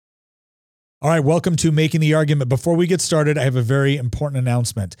All right, welcome to Making the Argument. Before we get started, I have a very important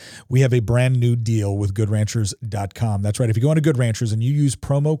announcement. We have a brand new deal with GoodRanchers.com. That's right. If you go on to Good Ranchers and you use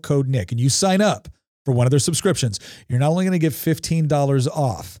promo code Nick and you sign up for one of their subscriptions, you're not only going to get $15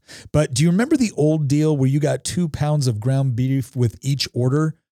 off, but do you remember the old deal where you got 2 pounds of ground beef with each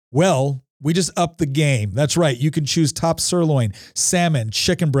order? Well, we just upped the game. That's right. You can choose top sirloin, salmon,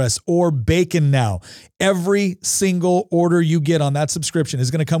 chicken breast, or bacon now. Every single order you get on that subscription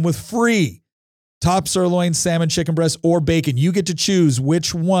is going to come with free top sirloin, salmon, chicken breast, or bacon. You get to choose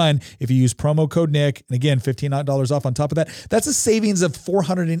which one if you use promo code Nick. And again, $15 off on top of that. That's a savings of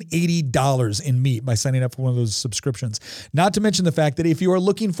 $480 in meat by signing up for one of those subscriptions. Not to mention the fact that if you are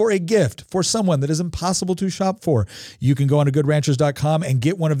looking for a gift for someone that is impossible to shop for, you can go on to GoodRanchers.com and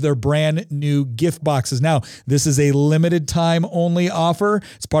get one of their brand new gift boxes. Now, this is a limited time only offer.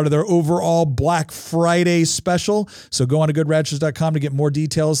 It's part of their overall Black Friday special. So go on to GoodRanchers.com to get more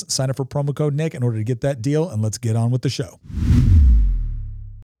details. Sign up for promo code Nick in order to get that deal, and let's get on with the show.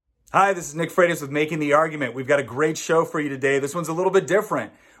 Hi, this is Nick Freitas with Making the Argument. We've got a great show for you today. This one's a little bit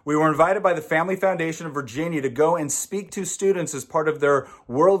different. We were invited by the Family Foundation of Virginia to go and speak to students as part of their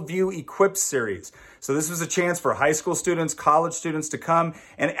Worldview Equipped series. So this was a chance for high school students, college students to come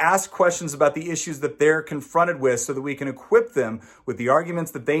and ask questions about the issues that they're confronted with so that we can equip them with the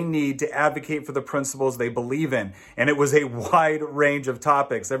arguments that they need to advocate for the principles they believe in. And it was a wide range of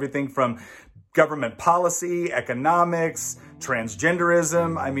topics, everything from government policy, economics,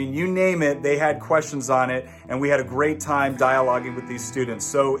 transgenderism. I mean, you name it, they had questions on it, and we had a great time dialoguing with these students.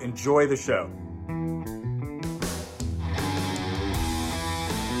 So enjoy the show.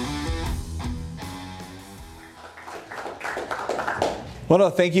 Well, no,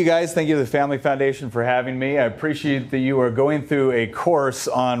 thank you guys. Thank you to the Family Foundation for having me. I appreciate that you are going through a course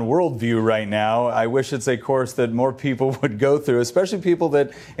on worldview right now. I wish it's a course that more people would go through, especially people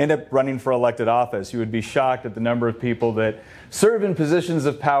that end up running for elected office. You would be shocked at the number of people that serve in positions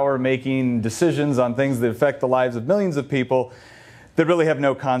of power, making decisions on things that affect the lives of millions of people that really have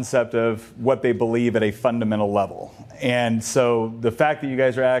no concept of what they believe at a fundamental level. And so the fact that you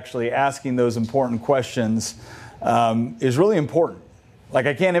guys are actually asking those important questions is really important. Like,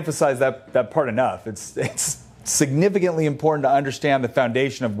 I can't emphasize that part enough. It's significantly important to understand the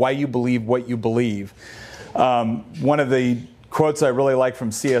foundation of why you believe what you believe. One of the quotes I really like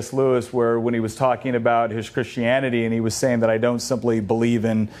from C.S. Lewis, where when he was talking about his Christianity, and he was saying that I don't simply believe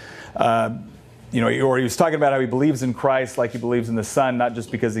in, or he was talking about how he believes in Christ like he believes in the sun, not just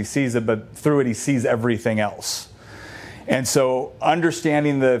because he sees it, but through it he sees everything else. And so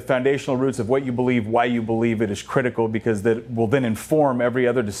understanding the foundational roots of what you believe, why you believe it is critical, because that will then inform every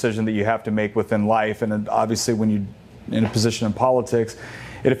other decision that you have to make within life. And obviously when you're in a position in politics,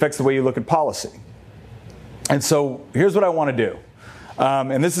 it affects the way you look at policy. And so here's what I want to do.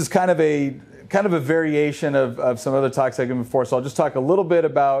 And this is kind of a variation of some other talks I've given before. So I'll just talk a little bit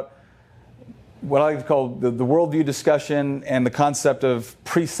about what I like to call the worldview discussion and the concept of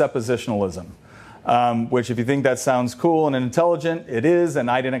presuppositionalism. Which, if you think that sounds cool and intelligent, it is, and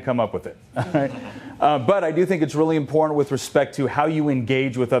I didn't come up with it. All right? But I do think it's really important with respect to how you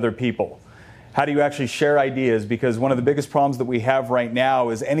engage with other people. How do you actually share ideas? Because one of the biggest problems that we have right now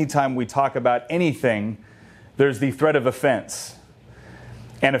is anytime we talk about anything, there's the threat of offense.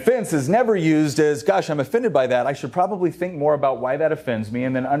 And offense is never used as, gosh, I'm offended by that. I should probably think more about why that offends me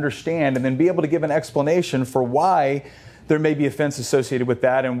and then understand and then be able to give an explanation for why there may be offense associated with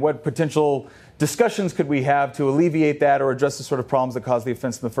that and what potential discussions could we have to alleviate that or address the sort of problems that cause the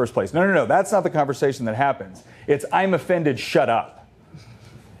offense in the first place. No. That's not the conversation that happens. It's, I'm offended, shut up.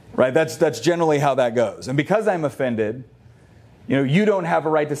 Right? That's generally how that goes. And because I'm offended, you don't have a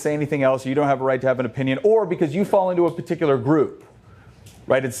right to say anything else. You don't have a right to have an opinion. Or because you fall into a particular group.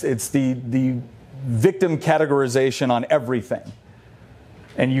 Right? It's the victim categorization on everything.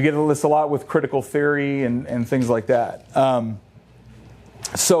 And you get this a lot with critical theory and things like that.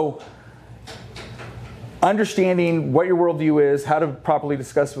 So understanding what your worldview is, how to properly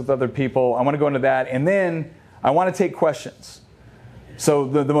discuss with other people, I want to go into that. And then I want to take questions. So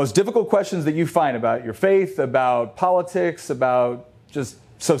the most difficult questions that you find about your faith, about politics, about just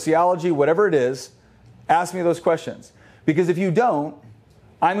sociology, whatever it is, ask me those questions. Because if you don't,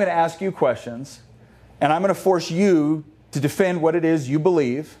 I'm going to ask you questions, and I'm going to force you to defend what it is you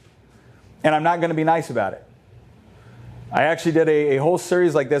believe, and I'm not going to be nice about it. I actually did a whole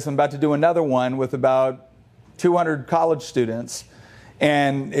series like this. I'm about to do another one with about 200 college students.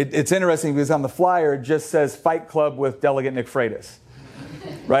 And it's interesting because on the flyer, it just says Fight Club with Delegate Nick Freitas.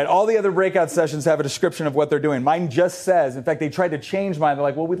 Right? All the other breakout sessions have a description of what they're doing. Mine just says, in fact, they tried to change mine. They're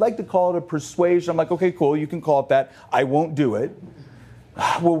like, well, we'd like to call it a persuasion. I'm like, okay, cool, you can call it that. I won't do it.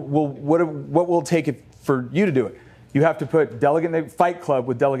 well, what will it take for you to do it? You have to put Delegate Nick, Fight Club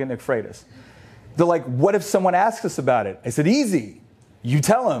with Delegate Nick Freitas. They're like, what if someone asks us about it? I said, easy. You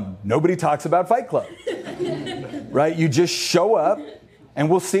tell them, nobody talks about Fight Club. Right? You just show up and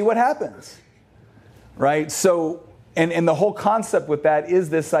we'll see what happens. Right? So, and the whole concept with that is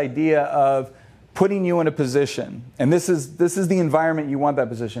this idea of putting you in a position, and this is the environment you want that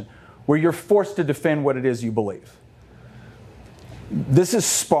position, where you're forced to defend what it is you believe. This is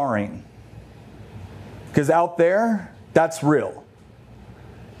sparring. Because out there, that's real.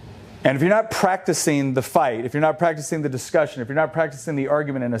 And if you're not practicing the fight, if you're not practicing the discussion, if you're not practicing the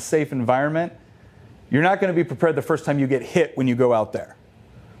argument in a safe environment, you're not going to be prepared the first time you get hit when you go out there.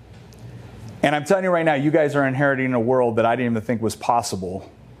 And I'm telling you right now, you guys are inheriting a world that I didn't even think was possible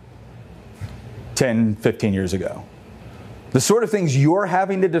 10, 15 years ago. The sort of things you're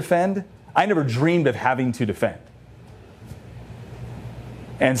having to defend, I never dreamed of having to defend.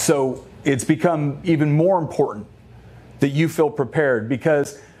 And so it's become even more important that you feel prepared,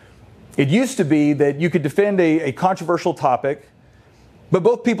 because it used to be that you could defend a controversial topic, but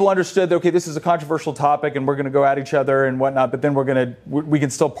both people understood that, okay, this is a controversial topic and we're going to go at each other and whatnot, but then we can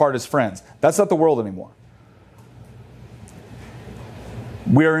still part as friends. That's not the world anymore.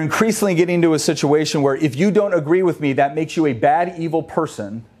 We're increasingly getting to a situation where if you don't agree with me, that makes you a bad, evil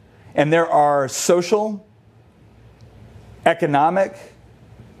person, and there are social, economic,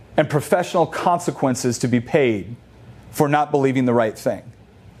 and professional consequences to be paid for not believing the right thing.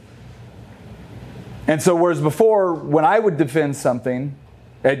 And so whereas before, when I would defend something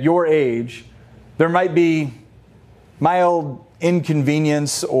at your age, there might be mild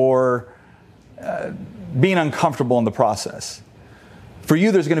inconvenience or being uncomfortable in the process. For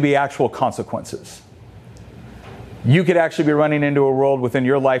you, there's going to be actual consequences. You could actually be running into a world within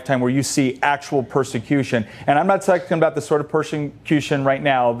your lifetime where you see actual persecution. And I'm not talking about the sort of persecution right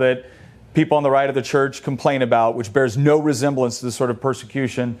now that people on the right of the church complain about, which bears no resemblance to the sort of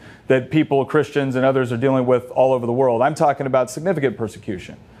persecution that people, Christians and others, are dealing with all over the world. I'm talking about significant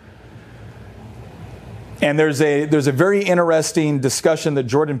persecution. And there's a very interesting discussion that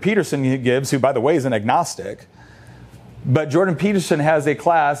Jordan Peterson gives, who, by the way, is an agnostic. But Jordan Peterson has a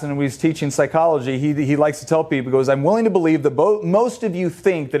class, and when he's teaching psychology, he likes to tell people, he goes, I'm willing to believe that most of you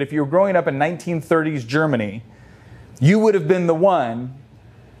think that if you were growing up in 1930s Germany, you would have been the one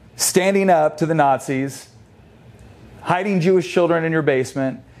standing up to the Nazis, hiding Jewish children in your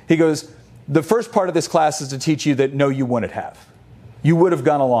basement. He goes, the first part of this class is to teach you that no, you wouldn't have. You would have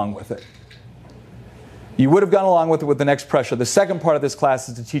gone along with it. You would have gone along with it with the next pressure. The second part of this class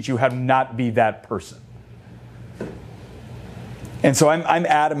is to teach you how to not be that person. And so I'm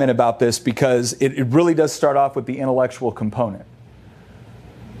adamant about this because it really does start off with the intellectual component.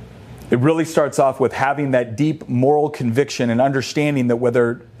 It really starts off with having that deep moral conviction and understanding that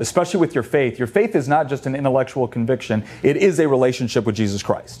whether, especially with your faith is not just an intellectual conviction, it is a relationship with Jesus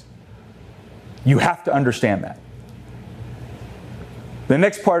Christ. You have to understand that. The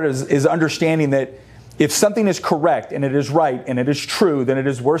next part is understanding that if something is correct and it is right and it is true, then it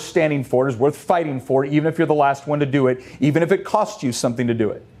is worth standing for, it is worth fighting for, even if you're the last one to do it, even if it costs you something to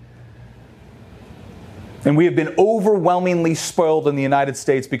do it. And we have been overwhelmingly spoiled in the United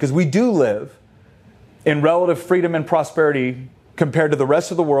States because we do live in relative freedom and prosperity compared to the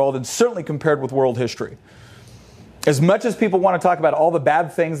rest of the world, and certainly compared with world history. As much as people want to talk about all the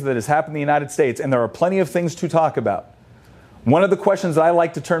bad things that has happened in the United States, and there are plenty of things to talk about, one of the questions that I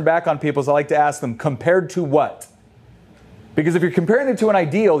like to turn back on people is I like to ask them, compared to what? Because if you're comparing it to an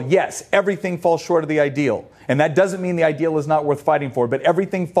ideal, yes, everything falls short of the ideal. And that doesn't mean the ideal is not worth fighting for, but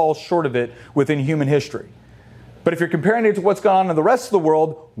everything falls short of it within human history. But if you're comparing it to what's gone on in the rest of the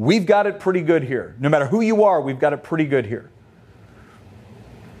world, we've got it pretty good here. No matter who you are, we've got it pretty good here.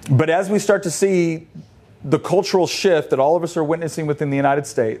 But as we start to see the cultural shift that all of us are witnessing within the United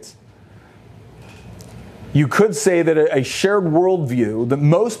States, you could say that a shared worldview that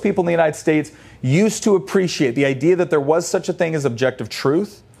most people in the United States used to appreciate, the idea that there was such a thing as objective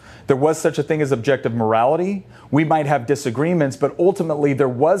truth, there was such a thing as objective morality. We might have disagreements, but ultimately there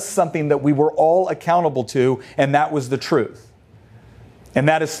was something that we were all accountable to, and that was the truth. And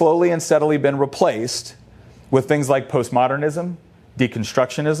that has slowly and steadily been replaced with things like postmodernism,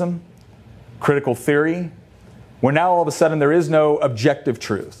 deconstructionism, critical theory, where now all of a sudden there is no objective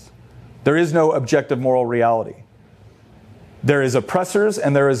truth. There is no objective moral reality. There is oppressors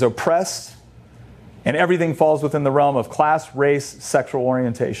and there is oppressed, and everything falls within the realm of class, race, sexual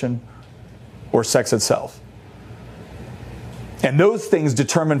orientation, or sex itself. And those things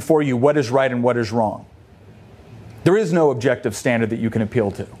determine for you what is right and what is wrong. There is no objective standard that you can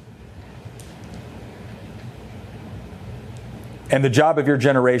appeal to. And the job of your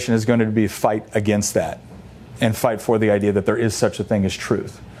generation is going to be fight against that and fight for the idea that there is such a thing as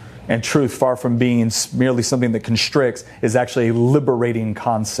truth. And truth, far from being merely something that constricts, is actually a liberating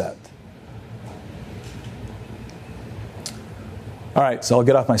concept. All right, so I'll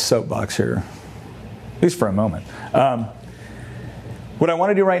get off my soapbox here, at least for a moment. What I want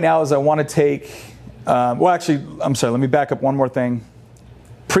to do right now is I want to take, let me back up one more thing.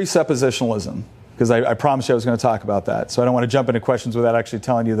 Presuppositionalism, because I promised you I was going to talk about that. So I don't want to jump into questions without actually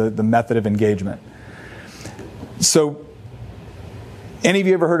telling you the method of engagement. So, any of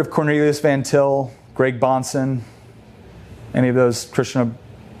you ever heard of Cornelius Van Til, Greg Bahnsen? Any of those Christian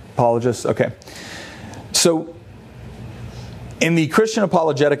apologists? Okay. So, in the Christian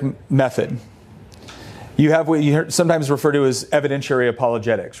apologetic method, you have what you sometimes refer to as evidentiary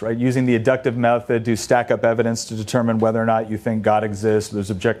apologetics, right? Using the inductive method to stack up evidence to determine whether or not you think God exists, there's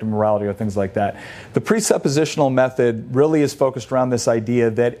objective morality, or things like that. The presuppositional method really is focused around this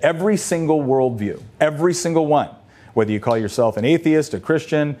idea that every single worldview, every single one, whether you call yourself an atheist, a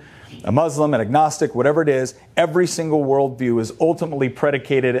Christian, a Muslim, an agnostic, whatever it is, every single worldview is ultimately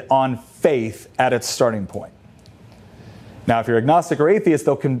predicated on faith at its starting point. Now, if you're agnostic or atheist,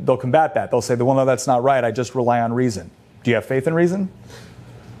 they'll combat that. They'll say, well, no, that's not right. I just rely on reason. Do you have faith in reason?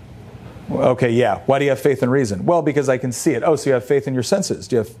 Okay, yeah. Why do you have faith in reason? Well, because I can see it. Oh, so you have faith in your senses.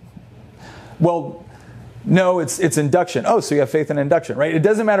 Do you have... Well, no, it's induction. Oh, so you have faith in induction, right? It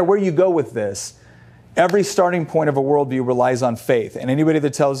doesn't matter where you go with this. Every starting point of a worldview relies on faith. And anybody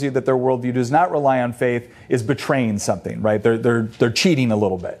that tells you that their worldview does not rely on faith is betraying something, right? They're cheating a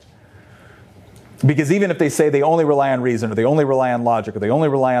little bit. Because even if they say they only rely on reason, or they only rely on logic, or they only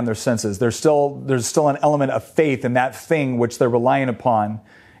rely on their senses, there's still an element of faith in that thing which they're relying upon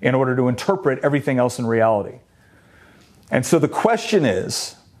in order to interpret everything else in reality. And so the question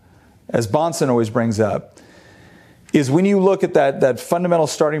is, as Bahnsen always brings up, is when you look at that fundamental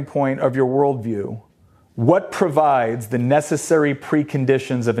starting point of your worldview, what provides the necessary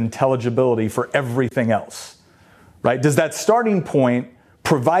preconditions of intelligibility for everything else? Right? Does that starting point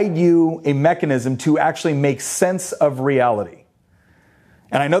provide you a mechanism to actually make sense of reality?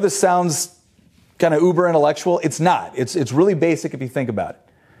 And I know this sounds kind of uber intellectual. It's not. It's really basic if you think about it.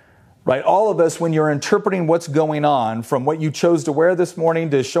 Right? All of us, when you're interpreting what's going on, from what you chose to wear this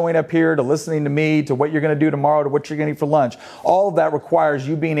morning, to showing up here, to listening to me, to what you're going to do tomorrow, to what you're going to eat for lunch, all of that requires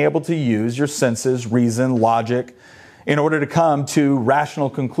you being able to use your senses, reason, logic, in order to come to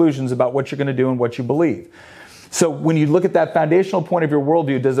rational conclusions about what you're going to do and what you believe. So when you look at that foundational point of your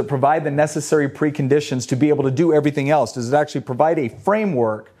worldview, does it provide the necessary preconditions to be able to do everything else? Does it actually provide a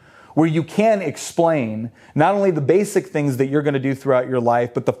framework where you can explain not only the basic things that you're going to do throughout your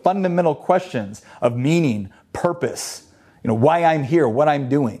life, but the fundamental questions of meaning, purpose, why I'm here, what I'm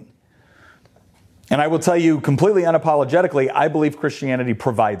doing? And I will tell you completely unapologetically, I believe Christianity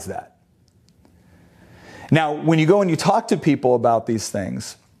provides that. Now, when you go and you talk to people about these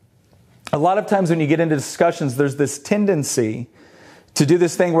things, a lot of times when you get into discussions, there's this tendency to do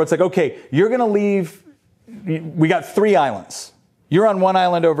this thing where it's like, okay, you're going to leave, we got 3 islands. You're on one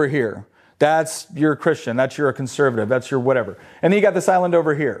island over here. You're a Christian, you're a conservative, that's your whatever. And then you got this island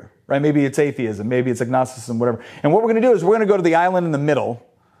over here, right? Maybe it's atheism, maybe it's agnosticism, whatever. And what we're going to do is we're going to go to the island in the middle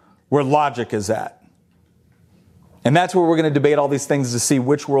where logic is at. And that's where we're going to debate all these things to see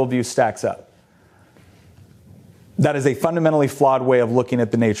which worldview stacks up. That is a fundamentally flawed way of looking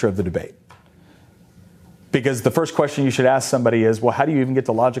at the nature of the debate. Because the first question you should ask somebody is, well, how do you even get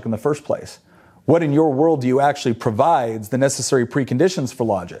to logic in the first place? What in your worldview actually provides the necessary preconditions for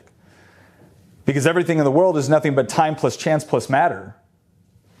logic? Because everything in the world is nothing but time plus chance plus matter.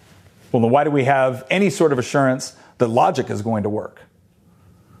 Well, then why do we have any sort of assurance that logic is going to work?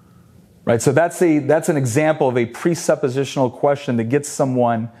 Right? So that's an example of a presuppositional question that gets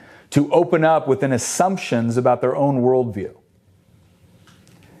someone to open up within assumptions about their own worldview.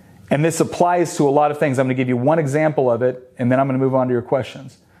 And this applies to a lot of things. I'm going to give you one example of it, and then I'm going to move on to your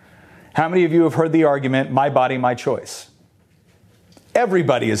questions. How many of you have heard the argument, my body, my choice?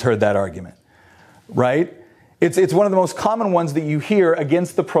 Everybody has heard that argument, right? It's one of the most common ones that you hear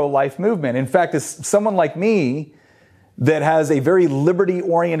against the pro-life movement. In fact, as someone like me that has a very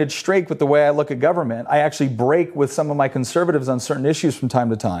liberty-oriented streak with the way I look at government, I actually break with some of my conservatives on certain issues from time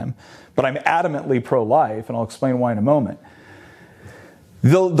to time, but I'm adamantly pro-life, and I'll explain why in a moment.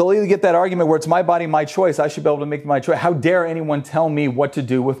 They'll either get that argument where it's my body, my choice, I should be able to make my choice. How dare anyone tell me what to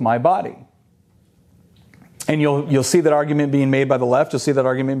do with my body? And you'll see that argument being made by the left. You'll see that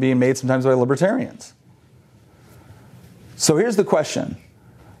argument being made sometimes by libertarians. So here's the question.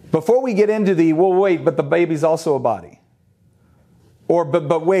 Before we get into well, wait, but the baby's also a body. Or,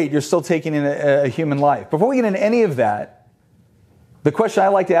 but wait, you're still taking in a human life. Before we get into any of that, The question I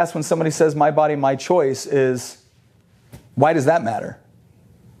like to ask when somebody says my body, my choice is, why does that matter?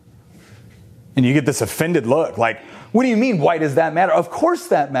 And you get this offended look like, what do you mean, why does that matter? Of course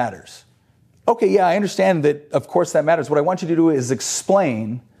that matters. Okay, yeah, I understand that of course that matters. What I want you to do is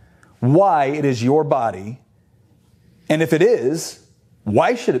explain why it is your body. And if it is,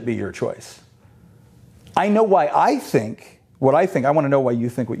 why should it be your choice? I know why I think what I think. I want to know why you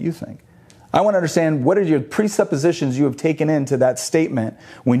think what you think. I want to understand what are your presuppositions you have taken into that statement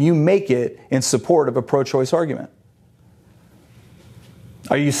when you make it in support of a pro-choice argument.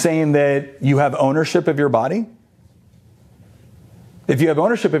 Are you saying that you have ownership of your body? If you have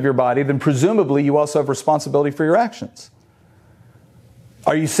ownership of your body, then presumably you also have responsibility for your actions.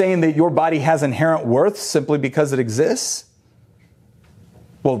 Are you saying that your body has inherent worth simply because it exists?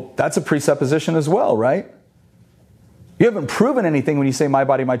 Well, that's a presupposition as well, right? You haven't proven anything when you say my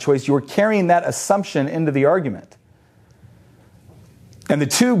body, my choice. You're carrying that assumption into the argument. And the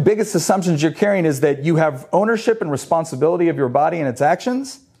two biggest assumptions you're carrying is that you have ownership and responsibility of your body and its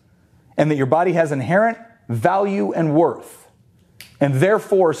actions, and that your body has inherent value and worth. And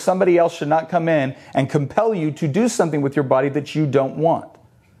therefore, somebody else should not come in and compel you to do something with your body that you don't want.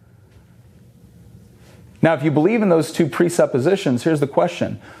 Now, if you believe in those two presuppositions, here's the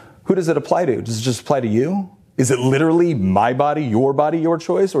question. Who does it apply to? Does it just apply to you? Is it literally my body, your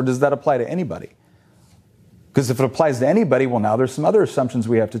choice? Or does that apply to anybody? Because if it applies to anybody, well, now there's some other assumptions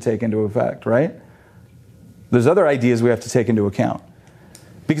we have to take into effect, right? There's other ideas we have to take into account.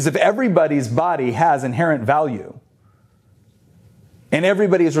 Because if everybody's body has inherent value, and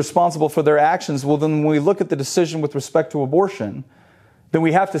everybody is responsible for their actions, well, then when we look at the decision with respect to abortion, then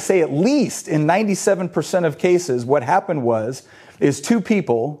we have to say at least in 97% of cases, what happened is two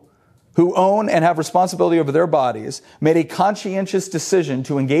people who own and have responsibility over their bodies made a conscientious decision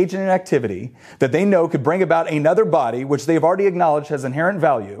to engage in an activity that they know could bring about another body, which they've already acknowledged has inherent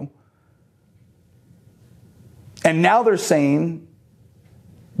value. And now they're saying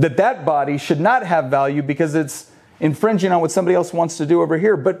that that body should not have value because it's infringing on what somebody else wants to do over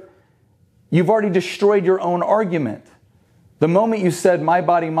here. But you've already destroyed your own argument. The moment you said, my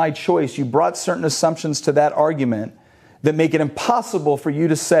body, my choice, you brought certain assumptions to that argument that make it impossible for you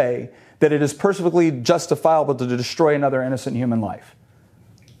to say that it is perfectly justifiable to destroy another innocent human life.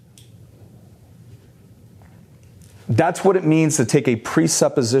 That's what it means to take a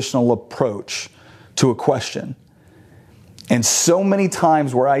presuppositional approach to a question. And so many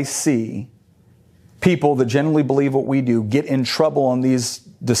times where I see people that generally believe what we do get in trouble on these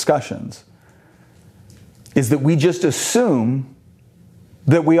discussions is that we just assume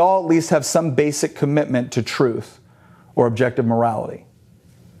that we all at least have some basic commitment to truth or objective morality.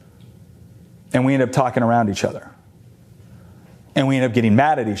 And we end up talking around each other. And we end up getting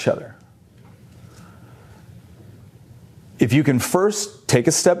mad at each other. If you can first take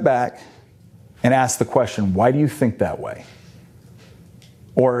a step back and ask the question, why do you think that way?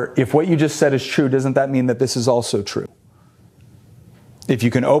 Or if what you just said is true, doesn't that mean that this is also true? If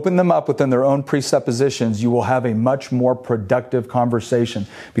you can open them up within their own presuppositions, you will have a much more productive conversation.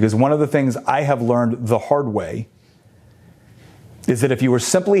 Because one of the things I have learned the hard way is that if you were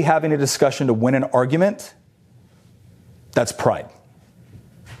simply having a discussion to win an argument, that's pride.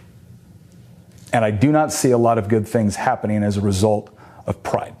 And I do not see a lot of good things happening as a result of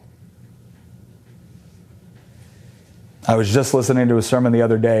pride. I was just listening to a sermon the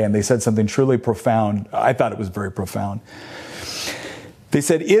other day, and they said something truly profound. I thought it was very profound. They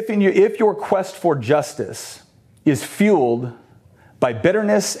said, if your quest for justice is fueled by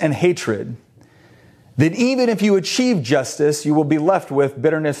bitterness and hatred, then even if you achieve justice, you will be left with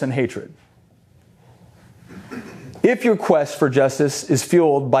bitterness and hatred. If your quest for justice is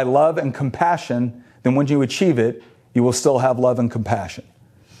fueled by love and compassion, then when you achieve it, you will still have love and compassion.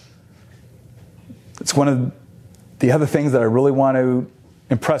 It's one of the other things that I really want to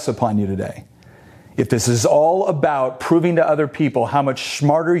impress upon you today. If this is all about proving to other people how much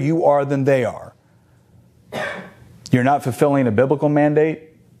smarter you are than they are, you're not fulfilling a biblical mandate.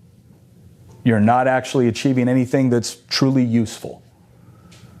 You're not actually achieving anything that's truly useful.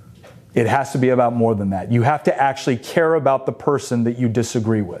 It has to be about more than that. You have to actually care about the person that you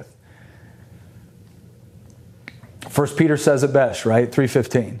disagree with. 1 Peter says it best, right?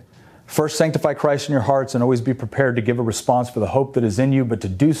 3:15. First, sanctify Christ in your hearts and always be prepared to give a response for the hope that is in you, but to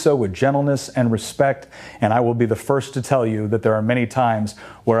do so with gentleness and respect. And I will be the first to tell you that there are many times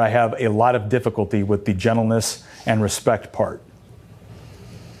where I have a lot of difficulty with the gentleness and respect part.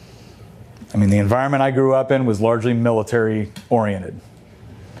 I mean, the environment I grew up in was largely military oriented.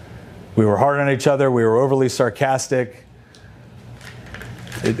 We were hard on each other. We were overly sarcastic.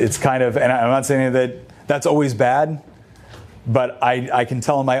 It's kind of, and I'm not saying that that's always bad, But I can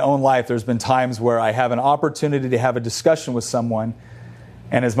tell in my own life there's been times where I have an opportunity to have a discussion with someone,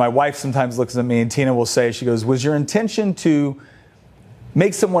 and as my wife sometimes looks at me, and Tina will say, she goes, was your intention to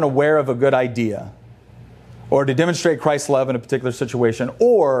make someone aware of a good idea or to demonstrate Christ's love in a particular situation,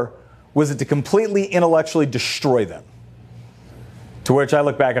 or was it to completely intellectually destroy them? To which I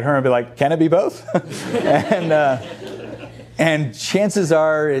look back at her and be like, can it be both? And chances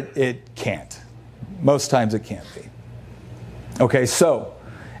are it can't. Most times it can't be. Okay, so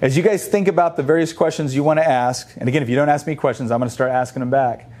as you guys think about the various questions you want to ask, and again, if you don't ask me questions, I'm going to start asking them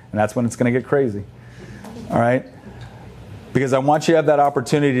back, and that's when it's going to get crazy. All right? Because I want you to have that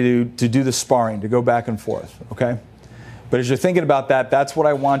opportunity to do the sparring, to go back and forth, okay? But as you're thinking about that, that's what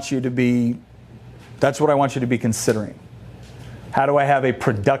I want you to be considering. How do I have a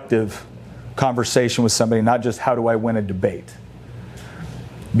productive conversation with somebody, not just how do I win a debate?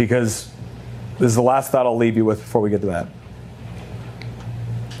 Because this is the last thought I'll leave you with before we get to that.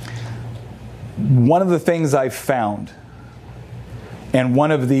 One of the things I've found, and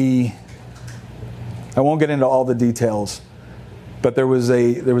I won't get into all the details, but there was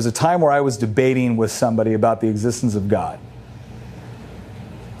a time where I was debating with somebody about the existence of God.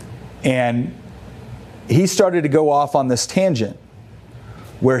 And he started to go off on this tangent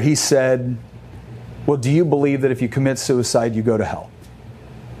where he said, well, do you believe that if you commit suicide, you go to hell?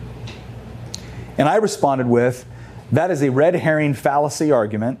 And I responded with, that is a red herring fallacy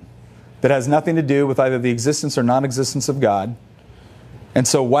argument that has nothing to do with either the existence or non-existence of God. And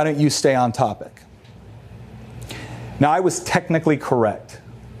so why don't you stay on topic? Now, I was technically correct.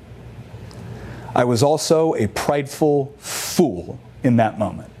 I was also a prideful fool in that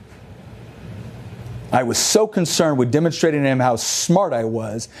moment. I was so concerned with demonstrating to him how smart I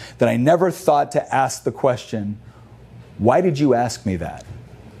was that I never thought to ask the question, why did you ask me that?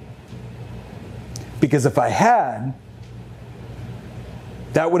 Because if I had,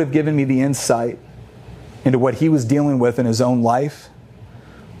 that would have given me the insight into what he was dealing with in his own life,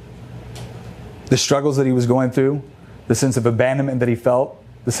 the struggles that he was going through, the sense of abandonment that he felt,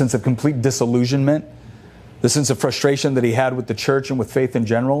 the sense of complete disillusionment, the sense of frustration that he had with the church and with faith in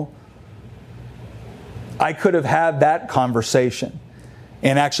general. I could have had that conversation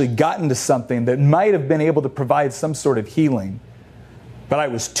and actually gotten to something that might have been able to provide some sort of healing, but I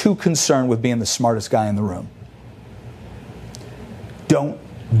was too concerned with being the smartest guy in the room. Don't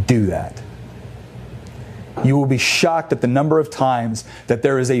do that. You will be shocked at the number of times that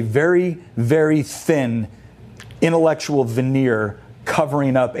there is a very, very thin intellectual veneer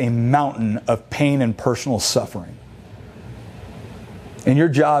covering up a mountain of pain and personal suffering. And your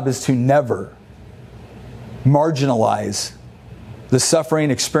job is to never marginalize the suffering,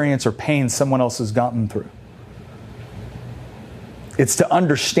 experience, or pain someone else has gotten through. It's to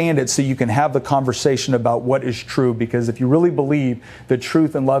understand it so you can have the conversation about what is true, because if you really believe that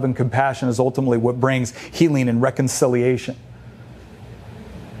truth and love and compassion is ultimately what brings healing and reconciliation,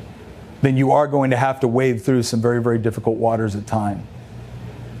 then you are going to have to wade through some very, very difficult waters at times.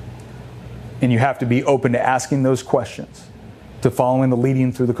 And you have to be open to asking those questions, to following the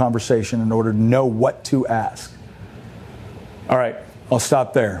leading through the conversation in order to know what to ask. All right, I'll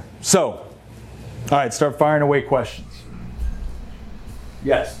stop there. So, all right, start firing away questions.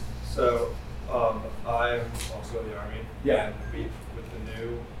 Yes. So, I'm also in the Army. Yeah. And with the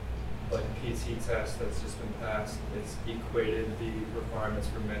new PT test that's just been passed, it's equated the requirements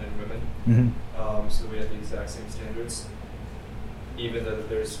for men and women. Mm-hmm. So we have the exact same standards, even though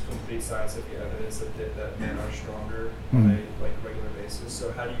there's complete scientific evidence that men are stronger on a regular basis.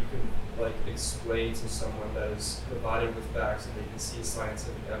 So how do you explain to someone that is provided with facts and they can see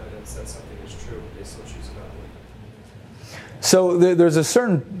scientific evidence that something is true, but they still choose not to believe it? So there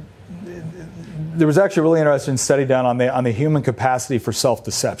was actually a really interesting study done on the human capacity for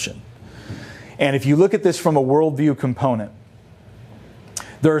self-deception. And if you look at this from a worldview component,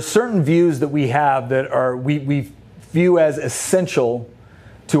 there are certain views that we have that we view as essential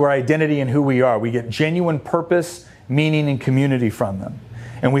to our identity and who we are. We get genuine purpose, meaning, and community from them.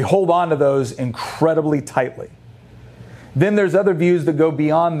 And we hold on to those incredibly tightly. Then there's other views that go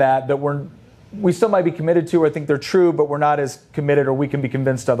beyond that we still might be committed to or think they're true, but we're not as committed or we can be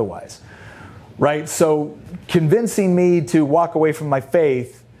convinced otherwise. Right? So convincing me to walk away from my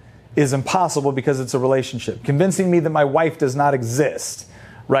faith is impossible because it's a relationship. Convincing me that my wife does not exist,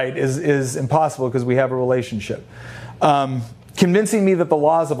 right, is impossible because we have a relationship. Convincing me that the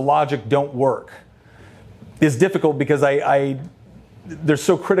laws of logic don't work is difficult because they're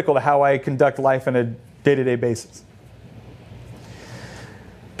so critical to how I conduct life on a day-to-day basis.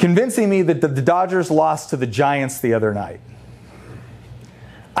 Convincing me that the Dodgers lost to the Giants the other night.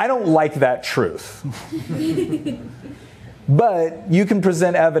 I don't like that truth. But you can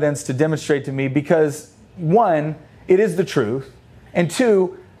present evidence to demonstrate to me because, one, it is the truth, and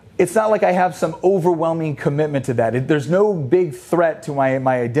two, it's not like I have some overwhelming commitment to that. There's no big threat to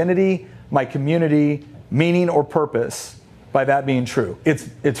my identity, my community, meaning, or purpose by that being true.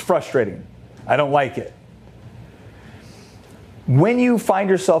 It's frustrating. I don't like it. When you find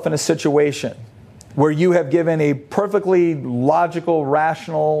yourself in a situation where you have given a perfectly logical,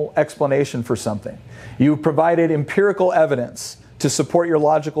 rational explanation for something, you've provided empirical evidence to support your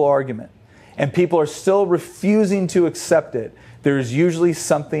logical argument, and people are still refusing to accept it, there's usually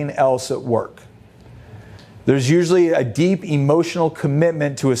something else at work. There's usually a deep emotional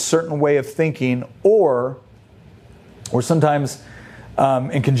commitment to a certain way of thinking, or sometimes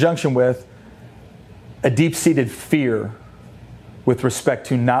in conjunction with a deep-seated fear with respect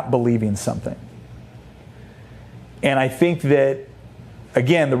to not believing something. And I think that,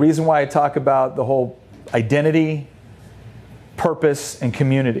 again, the reason why I talk about the whole identity, purpose, and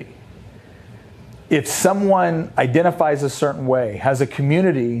community, if someone identifies a certain way, has a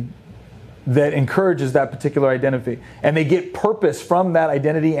community that encourages that particular identity, and they get purpose from that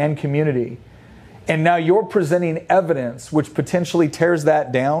identity and community, and now you're presenting evidence which potentially tears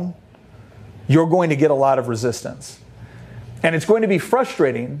that down, you're going to get a lot of resistance. And it's going to be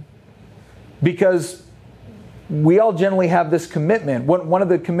frustrating because we all generally have this commitment. One of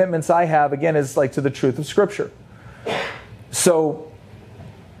the commitments I have, again, is like to the truth of Scripture. So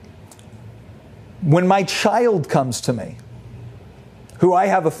when my child comes to me, who I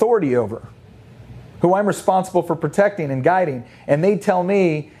have authority over, who I'm responsible for protecting and guiding, and they tell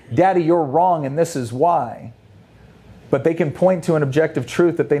me, Daddy, you're wrong and this is why, but they can point to an objective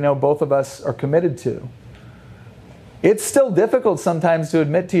truth that they know both of us are committed to. It's still difficult sometimes to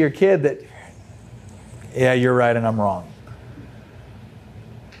admit to your kid that, yeah, you're right and I'm wrong.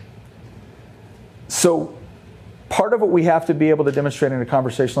 So part of what we have to be able to demonstrate in a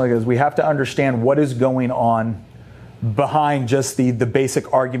conversation like this is we have to understand what is going on behind just the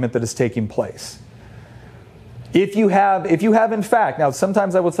basic argument that is taking place. If you have in fact, now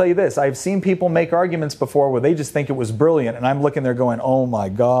sometimes I will tell you this, I've seen people make arguments before where they just think it was brilliant, and I'm looking there going, oh my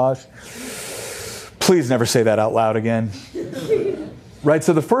gosh, please never say that out loud again. Right,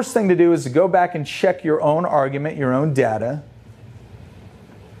 so the first thing to do is to go back and check your own argument, your own data.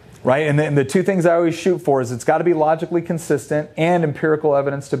 Right, and the two things I always shoot for is it's got to be logically consistent and empirical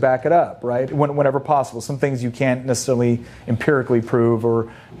evidence to back it up, right, whenever possible. Some things you can't necessarily empirically prove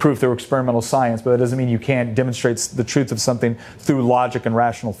or prove through experimental science, but that doesn't mean you can't demonstrate the truth of something through logic and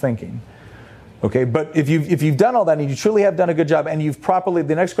rational thinking. Okay, but if you've done all that and you truly have done a good job and you've properly,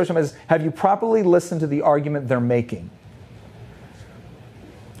 the next question is, have you properly listened to the argument they're making?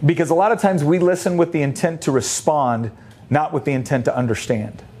 Because a lot of times we listen with the intent to respond, not with the intent to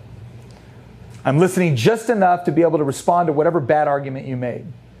understand. I'm listening just enough to be able to respond to whatever bad argument you made.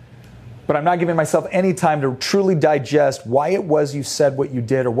 But I'm not giving myself any time to truly digest why it was you said what you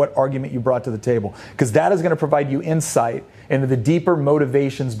did or what argument you brought to the table. Because that is going to provide you insight into the deeper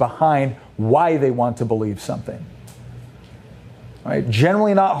motivations behind why they want to believe something. Right?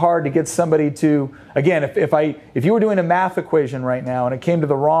 Generally not hard to get somebody to, again, if you were doing a math equation right now and it came to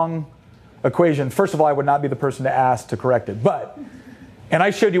the wrong equation, first of all, I would not be the person to ask to correct it. And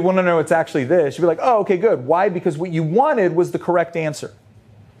I showed you, well, no, it's actually this. You'd be like, oh, okay, good. Why? Because what you wanted was the correct answer.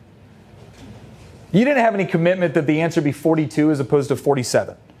 You didn't have any commitment that the answer be 42 as opposed to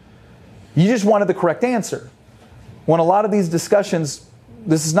 47. You just wanted the correct answer. When a lot of these discussions,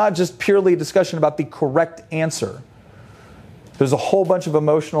 this is not just purely a discussion about the correct answer. There's a whole bunch of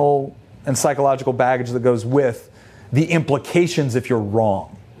emotional and psychological baggage that goes with the implications if you're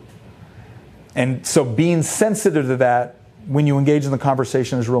wrong. And so being sensitive to that when you engage in the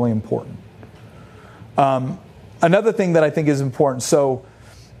conversation is really important. Another thing that I think is important, so,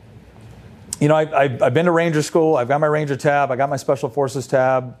 you know, I've been to Ranger School, I've got my Ranger tab, I got my Special Forces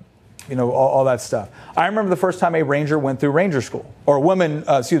tab, you know, all that stuff. I remember the first time a Ranger went through Ranger School, or a woman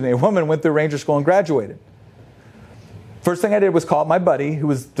went through Ranger School and graduated. First thing I did was call up my buddy, who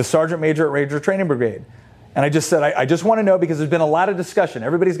was the Sergeant Major at Ranger Training Brigade. And I just said, I just want to know, because there's been a lot of discussion.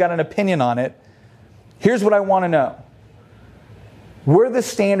 Everybody's got an opinion on it. Here's what I want to know. Were the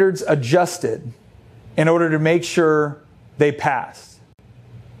standards adjusted in order to make sure they passed?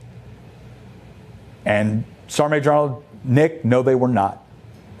 And Sergeant Major Arnold, Nick, no, they were not.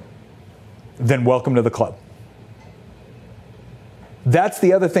 Then welcome to the club. That's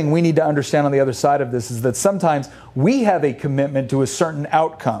the other thing we need to understand on the other side of this, is that sometimes we have a commitment to a certain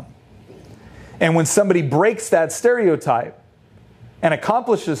outcome. And when somebody breaks that stereotype and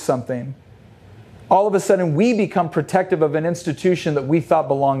accomplishes something, all of a sudden we become protective of an institution that we thought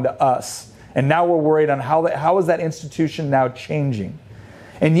belonged to us And now we're worried on how is that institution now changing?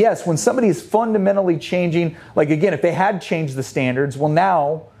 And yes, when somebody is fundamentally changing, like again, if they had changed the standards, well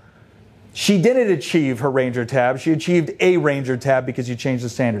now, she didn't achieve her Ranger tab. She achieved a Ranger tab because you changed the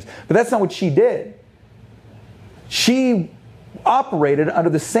standards. But that's not what she did. She operated under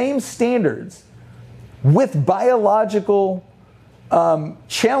the same standards with biological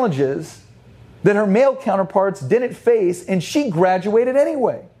challenges that her male counterparts didn't face, and she graduated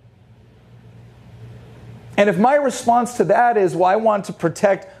anyway. And if my response to that is, well, I want to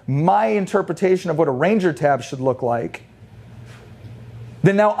protect my interpretation of what a Ranger tab should look like,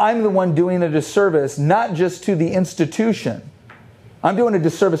 then now I'm the one doing a disservice, not just to the institution. I'm doing a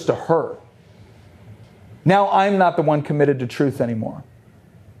disservice to her. Now I'm not the one committed to truth anymore.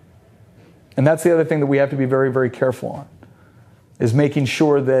 And that's the other thing that we have to be very, very careful on, is making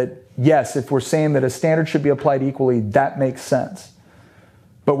sure that, yes, if we're saying that a standard should be applied equally, that makes sense.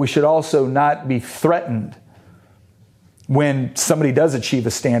 But we should also not be threatened when somebody does achieve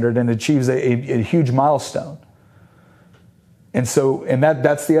a standard and achieves a huge milestone. And so,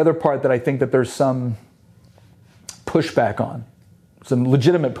 that's the other part that I think that there's some pushback on, some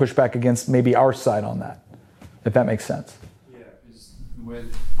legitimate pushback against maybe our side on that, if that makes sense. Yeah, because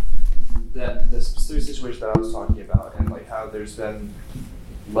with the specific situation that I was talking about, and like how there's been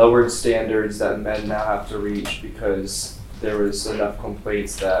lowered standards that men now have to reach because there was enough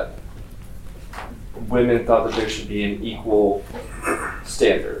complaints that women thought that there should be an equal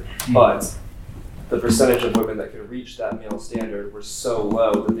standard, but the percentage of women that could reach that male standard were so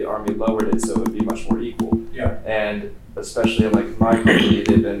low that the Army lowered it so it would be much more equal. Yeah. And especially in like my company,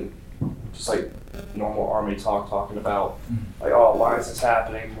 they've been just like normal Army talking about like, oh, why is this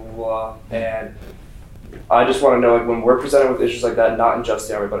happening, blah, blah, blah. And I just want to know, like, when we're presented with issues like that, not in just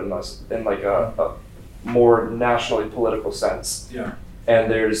the Army, but in like a more nationally political sense. Yeah.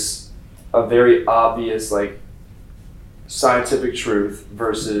 And there's a very obvious like scientific truth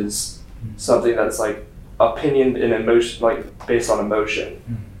versus something that's like opinion and emotion, like based on emotion.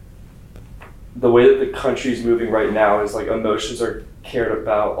 The way that the country's moving right now is like emotions are cared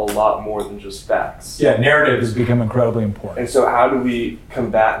about a lot more than just facts. Yeah, narrative has become incredibly important. And so how do we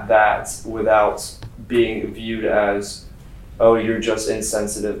combat that without being viewed as, oh, you're just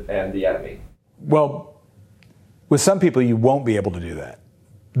insensitive and the enemy? Well, with some people, you won't be able to do that.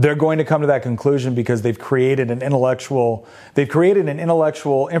 They're going to come to that conclusion because they've created an intellectual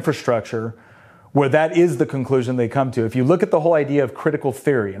infrastructure where that is the conclusion they come to. If you look at the whole idea of critical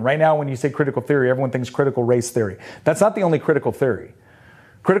theory, and right now when you say critical theory, everyone thinks critical race theory. That's not the only critical theory.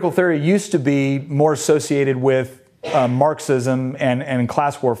 Critical theory used to be more associated with Marxism and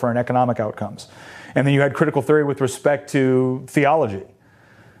class warfare and economic outcomes. And then you had critical theory with respect to theology.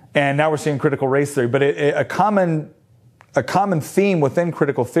 And now we're seeing critical race theory. But a common theme within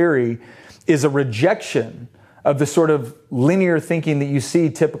critical theory is a rejection of the sort of linear thinking that you see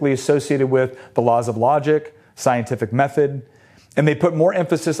typically associated with the laws of logic, scientific method, and they put more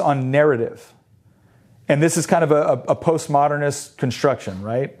emphasis on narrative. And this is kind of a postmodernist construction,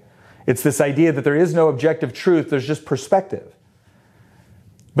 right? It's this idea that there is no objective truth, there's just perspective.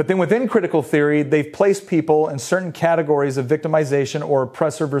 But then within critical theory, they've placed people in certain categories of victimization or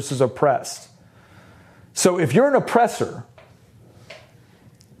oppressor versus oppressed. So if you're an oppressor,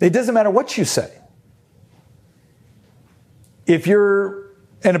 it doesn't matter what you say. If you're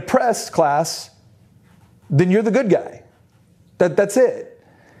an oppressed class, then you're the good guy. That's it.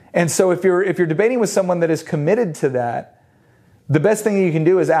 And so if you're debating with someone that is committed to that, the best thing you can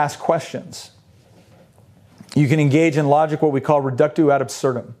do is ask questions. You can engage in logic, what we call reductio ad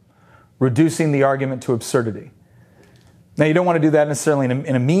absurdum, reducing the argument to absurdity. Now, you don't want to do that necessarily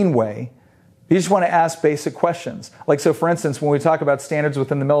in a mean way. You just want to ask basic questions. Like, so for instance, when we talk about standards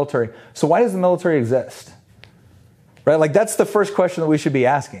within the military, so why does the military exist? Right? Like, that's the first question that we should be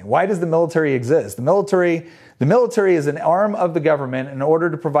asking. Why does the military exist? The military is an arm of the government in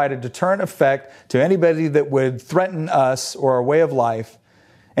order to provide a deterrent effect to anybody that would threaten us or our way of life,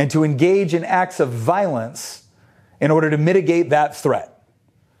 and to engage in acts of violence in order to mitigate that threat.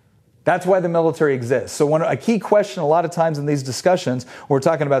 That's why the military exists. So a key question a lot of times in these discussions, we're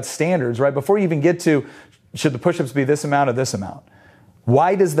talking about standards, right? Before you even get to, should the push-ups be this amount or this amount?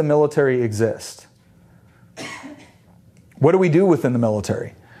 Why does the military exist? What do we do within the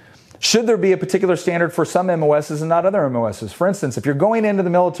military? Should there be a particular standard for some MOSs and not other MOSs? For instance, if you're going into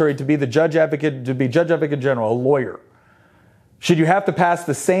the military to be the judge advocate general, a lawyer, should you have to pass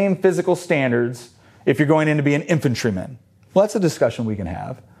the same physical standards if you're going in to be an infantryman? Well, that's a discussion we can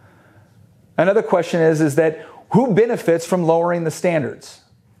have. Another question is that who benefits from lowering the standards?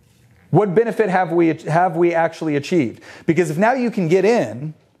 What benefit have we actually achieved? Because if now you can get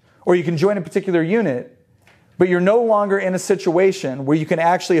in or you can join a particular unit, but you're no longer in a situation where you can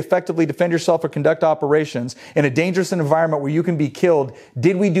actually effectively defend yourself or conduct operations in a dangerous environment where you can be killed,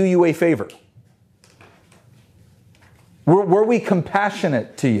 did we do you a favor? Were we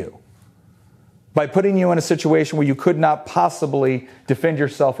compassionate to you by putting you in a situation where you could not possibly defend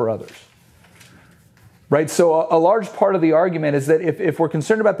yourself or others? Right? So a large part of the argument is that if we're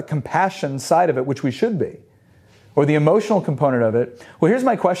concerned about the compassion side of it, which we should be, or the emotional component of it, well, here's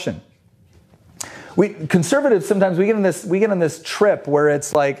my question. Conservatives, sometimes we get in this trip where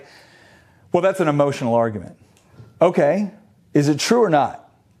it's like, well, that's an emotional argument. Okay, is it true or not?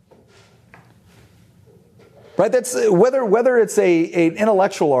 Right? That's whether it's an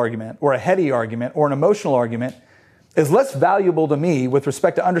intellectual argument or a heady argument or an emotional argument is less valuable to me with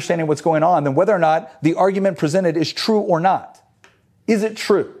respect to understanding what's going on than whether or not the argument presented is true or not. Is it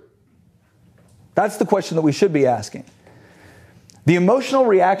true? That's the question that we should be asking. The emotional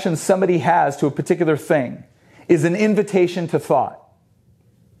reaction somebody has to a particular thing is an invitation to thought.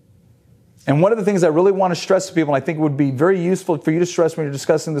 And one of the things I really want to stress to people, and I think it would be very useful for you to stress when you're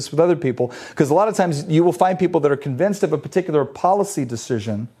discussing this with other people, because a lot of times you will find people that are convinced of a particular policy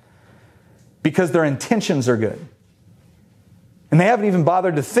decision because their intentions are good. And they haven't even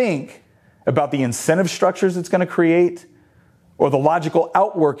bothered to think about the incentive structures it's going to create or the logical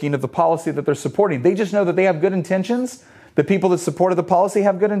outworking of the policy that they're supporting. They just know that they have good intentions. The people that supported the policy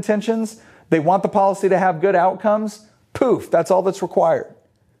have good intentions. They want the policy to have good outcomes. Poof, that's all that's required.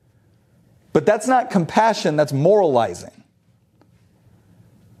 But that's not compassion, that's moralizing.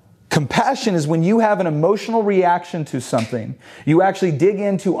 Compassion is when you have an emotional reaction to something, you actually dig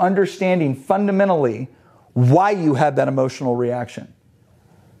into understanding fundamentally why you had that emotional reaction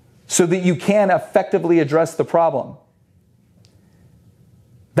so that you can effectively address the problem.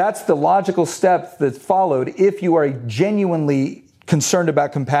 That's the logical step that's followed if you are genuinely concerned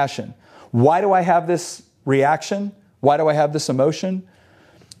about compassion. Why do I have this reaction? Why do I have this emotion?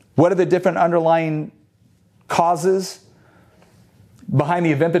 What are the different underlying causes behind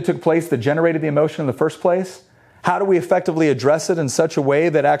the event that took place that generated the emotion in the first place? How do we effectively address it in such a way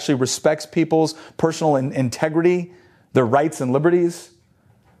that actually respects people's personal integrity, their rights and liberties?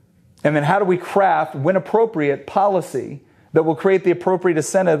 And then how do we craft, when appropriate, policy that will create the appropriate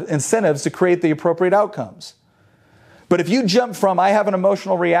incentives to create the appropriate outcomes? But if you jump from, I have an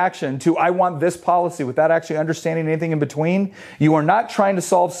emotional reaction, to I want this policy without actually understanding anything in between, you are not trying to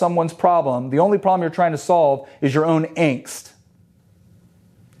solve someone's problem. The only problem you're trying to solve is your own angst.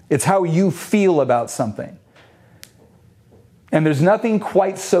 It's how you feel about something. And there's nothing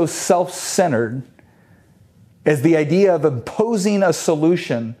quite so self-centered as the idea of imposing a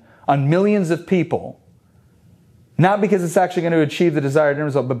solution on millions of people, not because it's actually going to achieve the desired end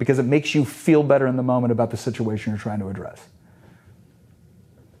result, but because it makes you feel better in the moment about the situation you're trying to address.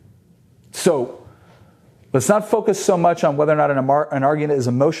 So, let's not focus so much on whether or not an argument is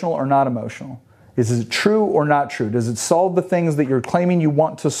emotional or not emotional. Is it true or not true? Does it solve the things that you're claiming you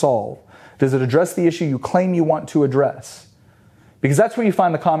want to solve? Does it address the issue you claim you want to address? Because that's where you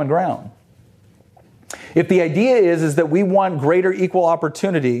find the common ground. If the idea is that we want greater equal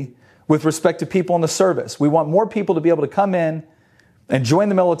opportunity with respect to people in the service, we want more people to be able to come in and join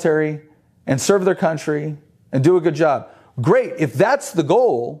the military and serve their country and do a good job. Great. If that's the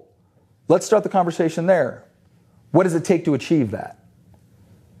goal, let's start the conversation there. What does it take to achieve that?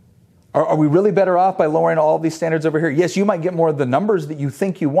 Are we really better off by lowering all these standards over here? Yes, you might get more of the numbers that you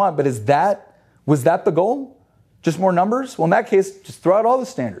think you want, but was that the goal? Just more numbers? Well, in that case, just throw out all the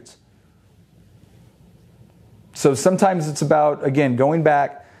standards. So sometimes it's about, again, going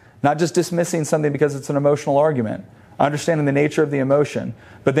back, not just dismissing something because it's an emotional argument, understanding the nature of the emotion,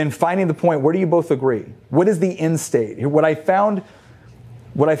 but then finding the point, where do you both agree? What is the end state? What I found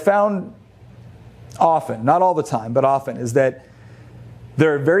often, not all the time, but often, is that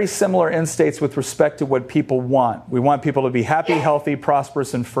there are very similar end states with respect to what people want. We want people to be happy, healthy,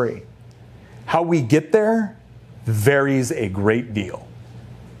 prosperous, and free. How we get there varies a great deal.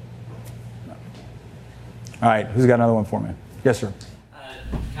 All right, who's got another one for me? Yes, sir.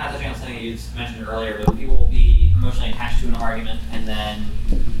 Kind of touching on something you mentioned earlier, but people will be emotionally attached to an argument and then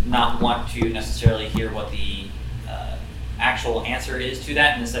not want to necessarily hear what the actual answer is to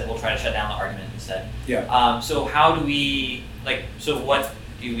that, and instead we'll try to shut down the argument instead. Yeah. So how do we, so what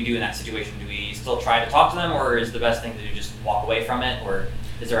do we do in that situation? Do we still try to talk to them, or is the best thing to do just walk away from it, or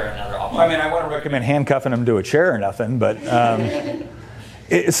is there another option? I mean, I want to recommend handcuffing them to a chair or nothing, but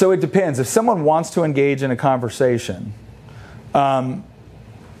so it depends. If someone wants to engage in a conversation,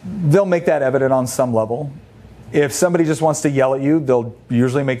 they'll make that evident on some level. If somebody just wants to yell at you, they'll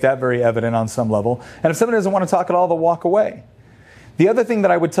usually make that very evident on some level. And if somebody doesn't want to talk at all, they'll walk away. The other thing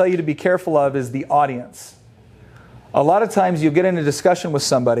that I would tell you to be careful of is the audience. A lot of times you'll get in a discussion with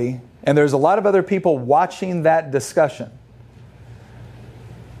somebody and there's a lot of other people watching that discussion.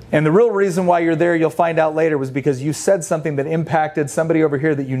 And the real reason why you're there, you'll find out later, was because you said something that impacted somebody over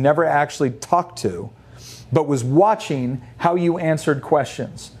here that you never actually talked to, but was watching how you answered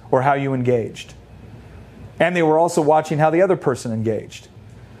questions or how you engaged. And they were also watching how the other person engaged.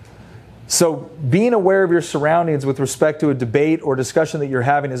 So being aware of your surroundings with respect to a debate or discussion that you're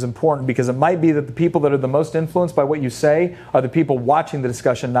having is important, because it might be that the people that are the most influenced by what you say are the people watching the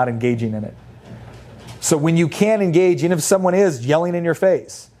discussion, not engaging in it. So when you can engage, even if someone is yelling in your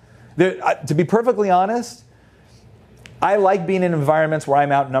face, to be perfectly honest, I like being in environments where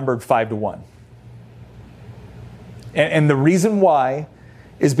I'm outnumbered 5-1. And the reason why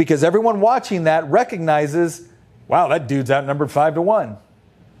is because everyone watching that recognizes, wow, that dude's outnumbered 5-1.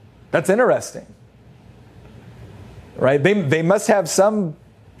 That's interesting, right? They must have some,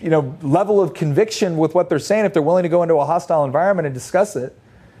 level of conviction with what they're saying if they're willing to go into a hostile environment and discuss it.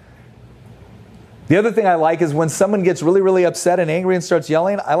 The other thing I like is when someone gets really, really upset and angry and starts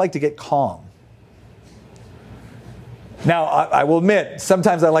yelling, I like to get calm. Now, I will admit,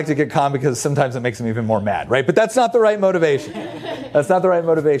 sometimes I like to get calm because sometimes it makes them even more mad, right? But that's not the right motivation. That's not the right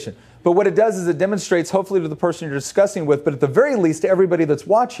motivation. But what it does is it demonstrates, hopefully to the person you're discussing with, but at the very least to everybody that's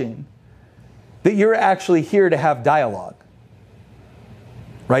watching, that you're actually here to have dialogue,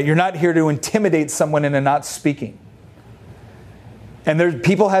 right? You're not here to intimidate someone into not speaking. And there's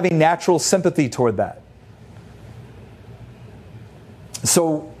people having natural sympathy toward that.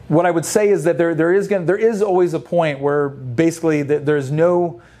 So what I would say is that there is always a point where basically there's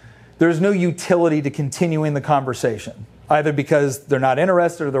no utility to continuing the conversation, either because they're not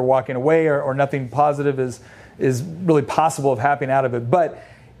interested or they're walking away or nothing positive is really possible of happening out of it. But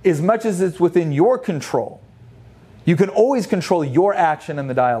as much as it's within your control, you can always control your action in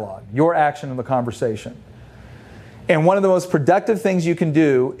the dialogue, your action in the conversation. And one of the most productive things you can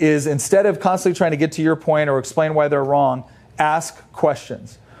do is, instead of constantly trying to get to your point or explain why they're wrong, ask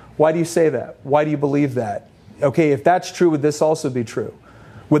questions. Why do you say that? Why do you believe that? Okay, if that's true, would this also be true?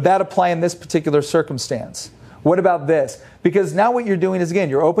 Would that apply in this particular circumstance? What about this? Because now what you're doing is, again,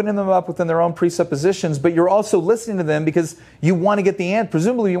 you're opening them up within their own presuppositions, but you're also listening to them because you want to get the answer.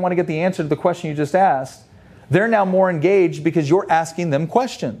 Presumably you want to get the answer to the question you just asked. They're now more engaged because you're asking them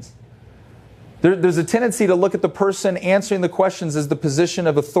questions. There's a tendency to look at the person answering the questions as the position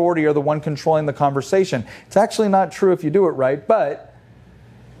of authority or the one controlling the conversation. It's actually not true if you do it right, but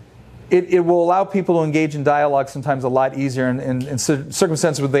it will allow people to engage in dialogue sometimes a lot easier in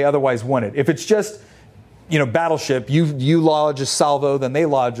circumstances where they otherwise wouldn't. If it's just, battleship, you lodge a salvo, then they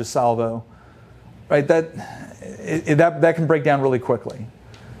lodge a salvo, right? That can break down really quickly.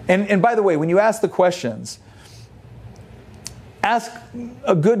 And by the way, when you ask the questions, ask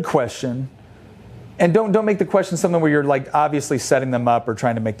a good question. And don't make the question something where you're obviously setting them up or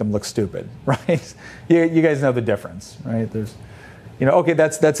trying to make them look stupid, right? You guys know the difference, right? There's, okay,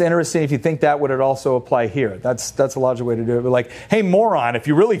 that's interesting. If you think that, would it also apply here? That's a logical way to do it. But hey, moron, if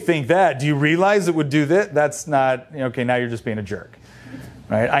you really think that, do you realize it would do this? That's not, okay, now you're just being a jerk,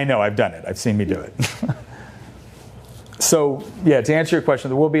 right? I know, I've done it. I've seen me do it. So, yeah, to answer your question,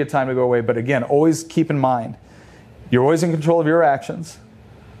 there will be a time to go away. But again, always keep in mind, you're always in control of your actions.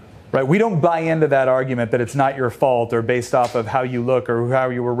 Right? We don't buy into that argument that it's not your fault or based off of how you look or how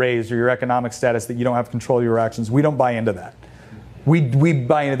you were raised or your economic status that you don't have control of your actions. We don't buy into that. We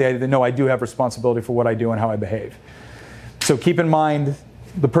buy into the idea that, no, I do have responsibility for what I do and how I behave. So keep in mind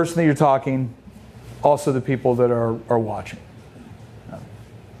the person that you're talking, also the people that are watching.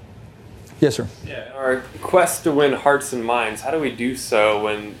 Yes, sir. Yeah, in our quest to win hearts and minds, how do we do so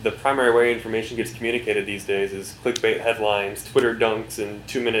when the primary way information gets communicated these days is clickbait headlines, Twitter dunks, and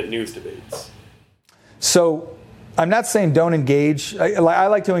 2-minute news debates? So I'm not saying don't engage. I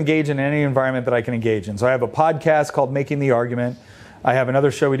like to engage in any environment that I can engage in. So I have a podcast called Making the Argument. I have another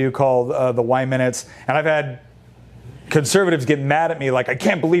show we do called The Why Minutes. And I've had conservatives get mad at me I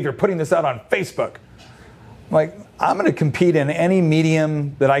can't believe you're putting this out on Facebook. I'm going to compete in any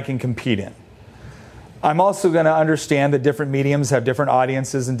medium that I can compete in. I'm also going to understand that different mediums have different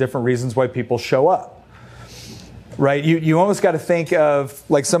audiences and different reasons why people show up. Right? You almost got to think of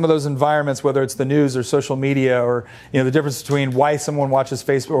some of those environments, whether it's the news or social media, or the difference between why someone watches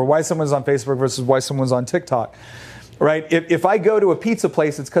Facebook or why someone's on Facebook versus why someone's on TikTok. Right? If I go to a pizza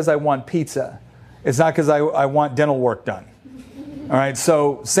place, it's because I want pizza. It's not because I want dental work done. All right,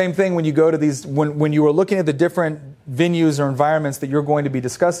 so same thing when you go to these, when you are looking at the different venues or environments that you're going to be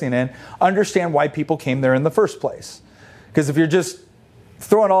discussing in, understand why people came there in the first place. Because if you're just,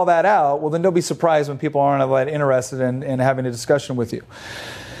 throwing all that out, well, then don't be surprised when people aren't all that interested in having a discussion with you.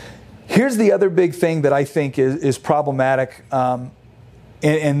 Here's the other big thing that I think is problematic,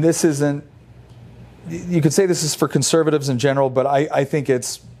 and this isn't, you could say this is for conservatives in general, but I think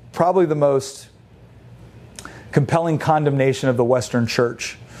it's probably the most compelling condemnation of the Western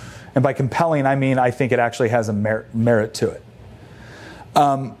church. And by compelling, I mean I think it actually has a merit to it.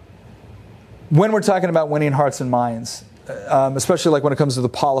 When we're talking about winning hearts and minds, especially like when it comes to the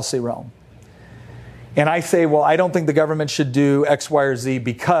policy realm, and I say, well, I don't think the government should do X, Y, or Z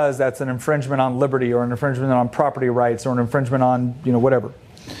because that's an infringement on liberty or an infringement on property rights or an infringement on, whatever.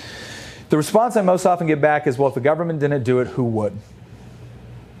 The response I most often get back is, well, if the government didn't do it, who would?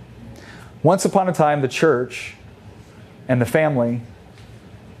 Once upon a time, the church and the family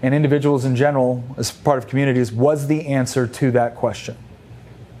and individuals in general, as part of communities, was the answer to that question.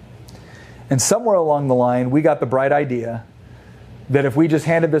 And somewhere along the line, we got the bright idea that if we just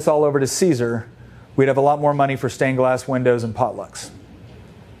handed this all over to Caesar, we'd have a lot more money for stained glass windows and potlucks.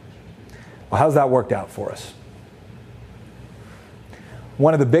 Well, how's that worked out for us?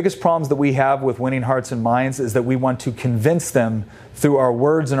 One of the biggest problems that we have with winning hearts and minds is that we want to convince them through our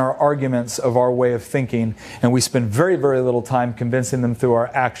words and our arguments of our way of thinking, and we spend very, very little time convincing them through our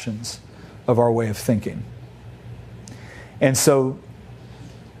actions of our way of thinking. And so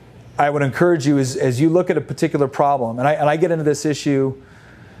I would encourage you as you look at a particular problem, and I get into this issue.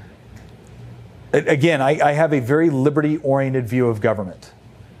 Again, I have a very liberty-oriented view of government.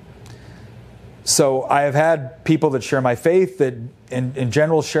 So I have had people that share my faith, that in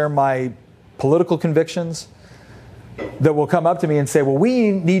general share my political convictions, that will come up to me and say, well,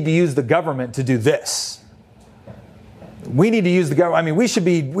 we need to use the government to do this. We need to use the government. I mean, we should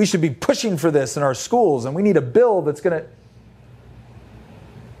be pushing for this in our schools, and we need a bill that's going to...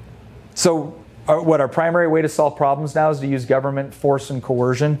 So our primary way to solve problems now is to use government force and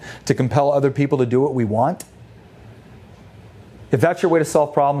coercion to compel other people to do what we want? If that's your way to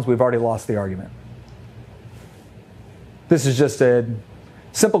solve problems, we've already lost the argument. This is just a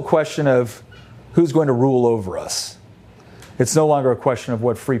simple question of who's going to rule over us. It's no longer a question of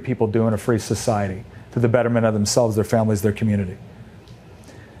what free people do in a free society for the betterment of themselves, their families, their community.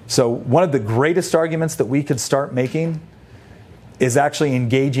 So one of the greatest arguments that we could start making is actually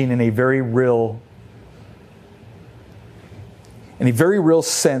engaging in a very real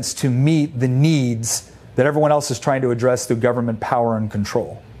sense to meet the needs that everyone else is trying to address through government power and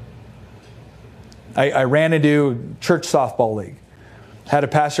control. I ran into church softball league. Had a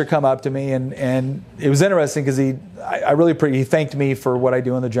pastor come up to me, and it was interesting because he thanked me for what I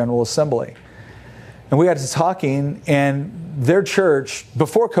do in the General Assembly. And we got to talking, and their church,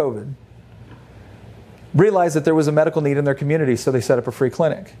 before COVID, realized that there was a medical need in their community, so they set up a free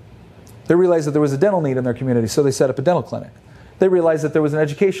clinic. They realized that there was a dental need in their community, so they set up a dental clinic. They realized that there was an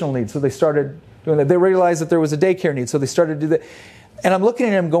educational need, so they started doing that. They realized that there was a daycare need, so they started to do that. And I'm looking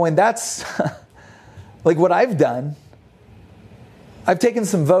at him going, that's like what I've done. I've taken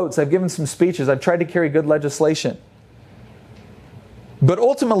some votes, I've given some speeches, I've tried to carry good legislation. But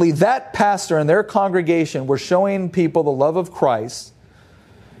ultimately, that pastor and their congregation were showing people the love of Christ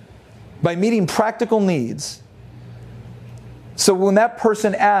by meeting practical needs. So when that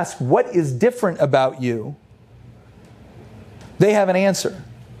person asks, what is different about you? They have an answer.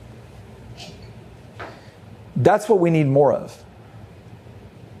 That's what we need more of.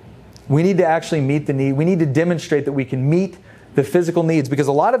 We need to actually meet the need. We need to demonstrate that we can meet the physical needs, because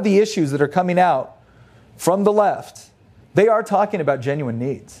a lot of the issues that are coming out from the left, they are talking about genuine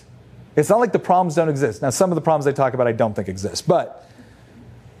needs. It's not like the problems don't exist. Now, some of the problems they talk about I don't think exist, but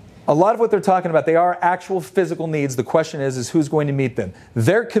a lot of what they're talking about, they are actual physical needs. The question is who's going to meet them?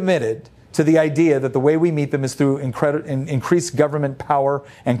 They're committed to the idea that the way we meet them is through increased government power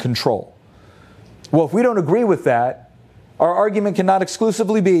and control. Well, if we don't agree with that, our argument cannot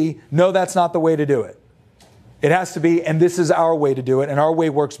exclusively be, no, that's not the way to do it. It has to be, and this is our way to do it, and our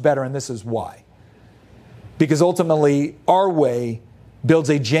way works better, and this is why. Because ultimately, our way builds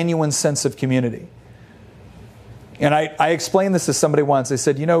a genuine sense of community. And I explained this to somebody once. I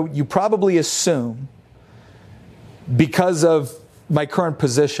said, you probably assume, because of my current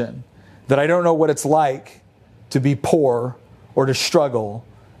position, that I don't know what it's like to be poor or to struggle.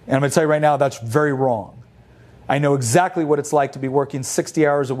 And I'm going to tell you right now, that's very wrong. I know exactly what it's like to be working 60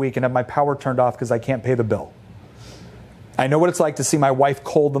 hours a week and have my power turned off because I can't pay the bill. I know what it's like to see my wife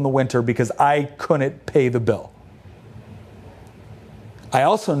cold in the winter because I couldn't pay the bill. I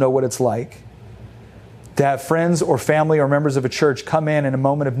also know what it's like to have friends or family or members of a church come in a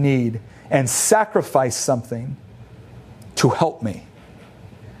moment of need and sacrifice something to help me.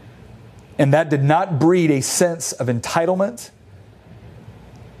 And that did not breed a sense of entitlement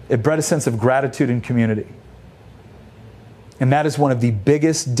It bred a sense of gratitude and community. And that is one of the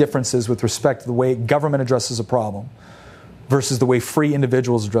biggest differences with respect to the way government addresses a problem versus the way free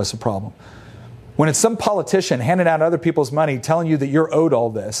individuals address a problem. When it's some politician handing out other people's money, telling you that you're owed all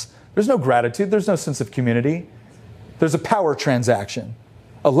this, there's no gratitude, there's no sense of community. There's a power transaction.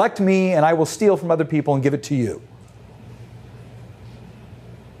 Elect me and I will steal from other people and give it to you.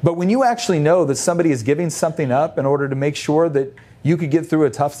 But when you actually know that somebody is giving something up in order to make sure that you could get through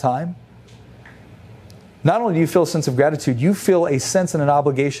a tough time, not only do you feel a sense of gratitude, you feel a sense and an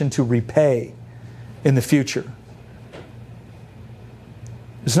obligation to repay in the future.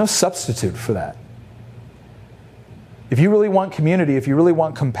 There's no substitute for that. If you really want community, if you really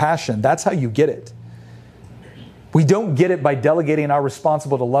want compassion, that's how you get it. We don't get it by delegating our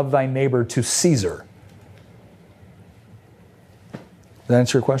responsibility to love thy neighbor to Caesar. Does that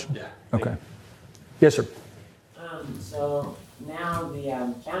answer your question? Yeah. Okay. Yes, sir. So now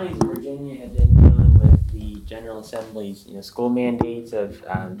the counties of Virginia have been dealing with the General Assembly's school mandates of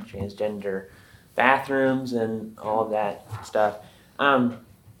transgender bathrooms and all of that stuff.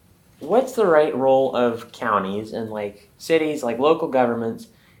 What's the right role of counties and like cities, like local governments,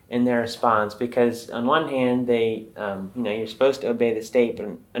 in their response? Because on one hand, they, you're supposed to obey the state, but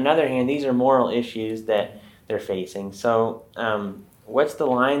on another hand, these are moral issues that they're facing. So, what's the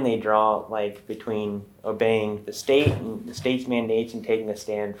line they draw, like between obeying the state and the state's mandates and taking a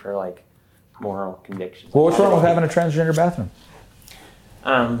stand for like moral convictions? Well, what's wrong with having a transgender bathroom?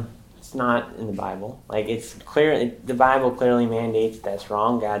 It's not in the Bible. Like it's clear, the Bible clearly mandates that's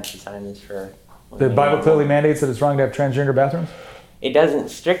wrong. God designed this for. The Bible clearly mandates that it's wrong to have transgender bathrooms? It doesn't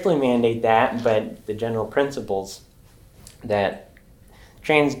strictly mandate that, but the general principles that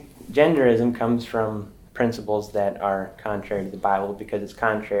transgenderism comes from principles that are contrary to the Bible because it's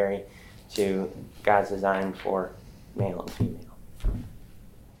contrary to God's design for male and female.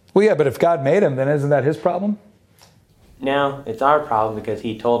 Well, yeah, but if God made him, then isn't that his problem? No, it's our problem because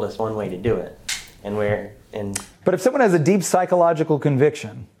he told us one way to do it. But if someone has a deep psychological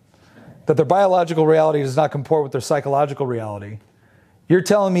conviction that their biological reality does not comport with their psychological reality, you're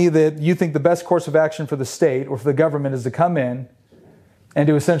telling me that you think the best course of action for the state or for the government is to come in and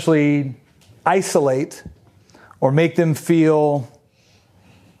to essentially isolate or make them feel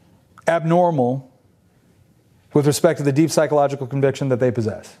abnormal with respect to the deep psychological conviction that they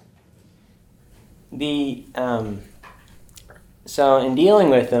possess? So in dealing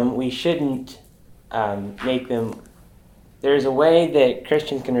with them, we shouldn't make them... There's a way that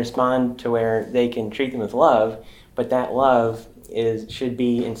Christians can respond to where they can treat them with love, but that love should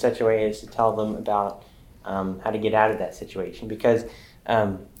be in such a way as to tell them about how to get out of that situation. Because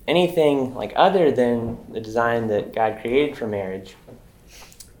anything like other than the design that God created for marriage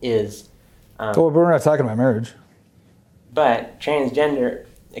is... well, we're not talking about marriage. But transgender...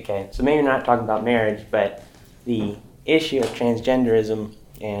 Okay, so maybe not talking about marriage, but the issue of transgenderism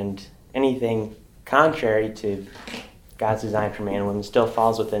and anything contrary to God's design for man and woman still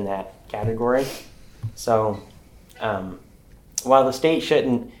falls within that category. So while the state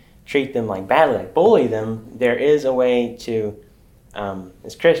shouldn't treat them like badly, like bully them, there is a way to,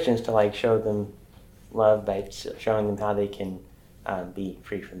 as Christians, to like show them love by showing them how they can be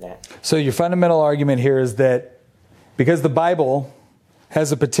free from that. So your fundamental argument here is that because the Bible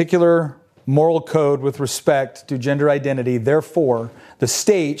has a particular moral code with respect to gender identity, therefore the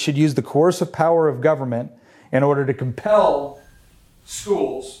state should use the coercive power of government in order to compel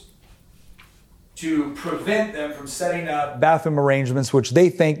schools to prevent them from setting up bathroom arrangements which they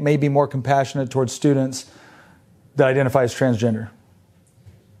think may be more compassionate towards students that identify as transgender.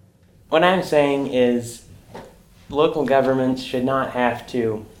 What I'm saying is local governments should be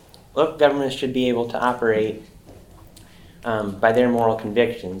able to operate by their moral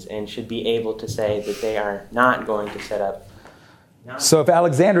convictions and should be able to say that they are not going to set up. So if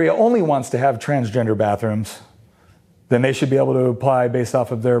Alexandria only wants to have transgender bathrooms, then they should be able to apply based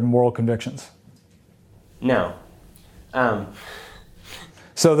off of their moral convictions? No.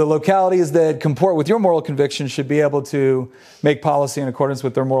 So the localities that comport with your moral convictions should be able to make policy in accordance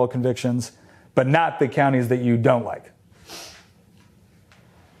with their moral convictions, but not the counties that you don't like.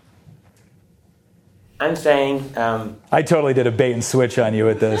 I'm saying... I totally did a bait and switch on you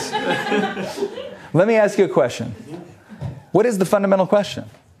with this. Let me ask you a question. What is the fundamental question?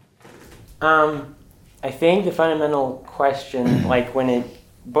 I think the fundamental question, like when it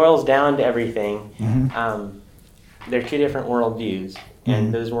boils down to everything, there are two different worldviews,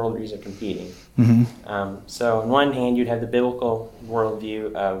 and those worldviews are competing. So on one hand, you'd have the biblical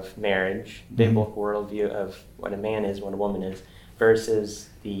worldview of marriage, biblical worldview of what a man is, what a woman is, versus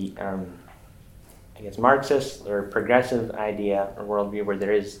the, I guess, Marxist or progressive idea or worldview where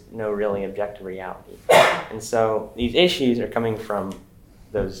there is no really objective reality. And so these issues are coming from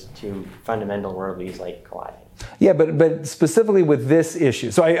those two fundamental worldviews like colliding. Yeah, but specifically with this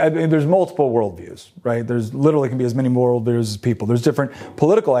issue, so I mean, there's multiple worldviews, right? There's literally can be as many worldviews as people. There's different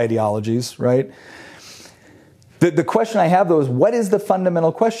political ideologies, right? The question I have, though, is what is the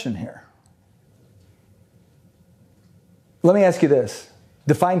fundamental question here? Let me ask you this.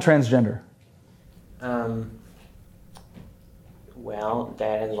 Define transgender. Well,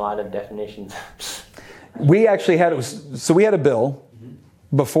 that has a lot of definitions. We actually had, we had a bill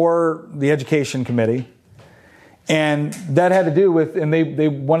before the Education Committee, and that had to do with, and they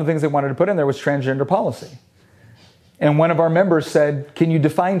one of the things they wanted to put in there was transgender policy. And one of our members said, can you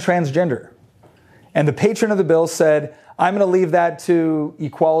define transgender? And the patron of the bill said, I'm going to leave that to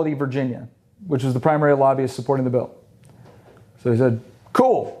Equality Virginia, which was the primary lobbyist supporting the bill. So he said,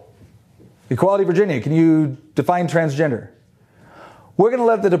 cool. Equality Virginia, can you define transgender? We're going to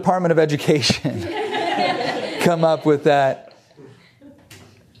let the Department of Education come up with that.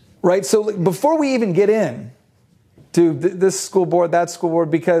 Right? So before we even get in to this school board, that school board,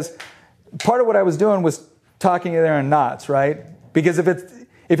 because part of what I was doing was talking there in knots, right? Because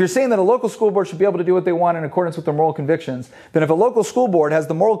if you're saying that a local school board should be able to do what they want in accordance with their moral convictions, then if a local school board has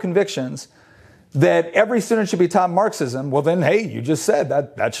the moral convictions that every student should be taught Marxism, well then, hey, you just said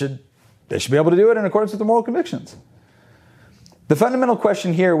they should be able to do it in accordance with their moral convictions. The fundamental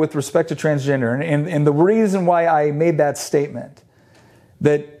question here with respect to transgender, and the reason why I made that statement,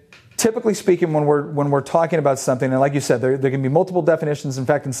 that typically speaking, when we're talking about something, and like you said, there can be multiple definitions. In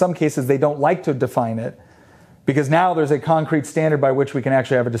fact, in some cases, they don't like to define it because now there's a concrete standard by which we can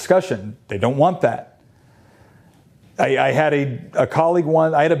actually have a discussion. They don't want that. I had a colleague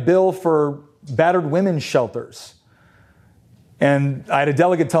I had a bill for battered women's shelters. And I had a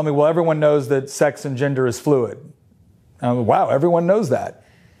delegate tell me, well, everyone knows that sex and gender is fluid. And I'm like, wow, everyone knows that.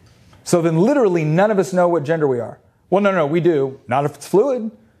 So then literally none of us know what gender we are. Well, no, we do. Not if it's fluid.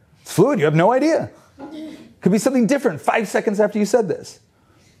 It's fluid, you have no idea. Could be something different 5 seconds after you said this.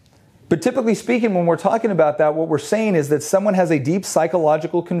 But typically speaking, when we're talking about that, what we're saying is that someone has a deep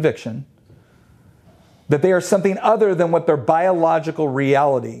psychological conviction that they are something other than what their biological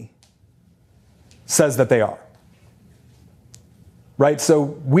reality says that they are. Right? So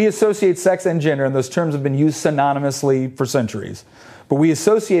we associate sex and gender, and those terms have been used synonymously for centuries. But we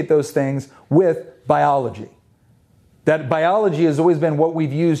associate those things with biology. That biology has always been what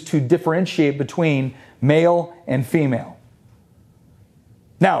we've used to differentiate between male and female.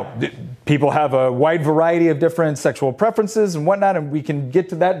 Now, people have a wide variety of different sexual preferences and whatnot, and we can get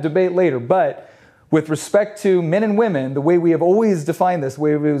to that debate later. But with respect to men and women, the way we have always defined this, the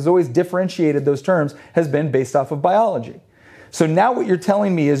way we've always differentiated those terms has been based off of biology. So now what you're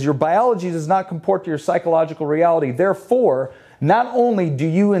telling me is your biology does not comport to your psychological reality. Therefore, not only do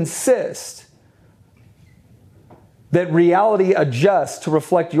you insist that reality adjusts to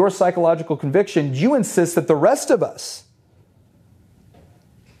reflect your psychological convictions, you insist that the rest of us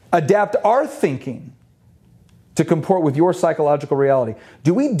adapt our thinking to comport with your psychological reality.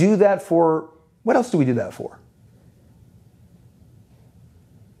 Do we do that for, what else do we do that for?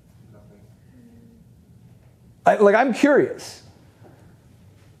 I'm curious.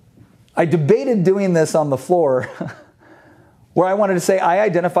 I debated doing this on the floor where I wanted to say, I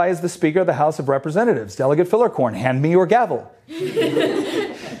identify as the Speaker of the House of Representatives, Delegate Fillercorn, hand me your gavel.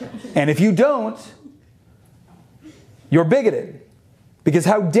 And if you don't, you're bigoted. Because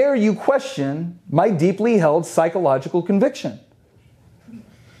how dare you question my deeply held psychological conviction?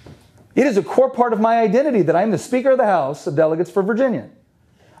 It is a core part of my identity that I'm the Speaker of the House of Delegates for Virginia.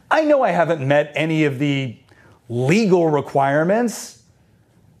 I know I haven't met any of the legal requirements,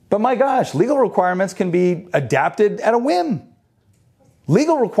 but my gosh, legal requirements can be adapted at a whim.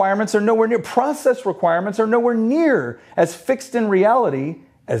 Legal requirements are nowhere near, process requirements are nowhere near as fixed in reality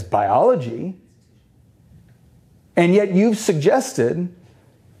as biology. And yet you've suggested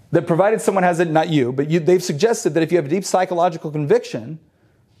that provided someone has it, not you, but they've suggested that if you have a deep psychological conviction,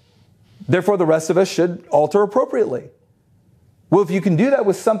 therefore the rest of us should alter appropriately. Well, if you can do that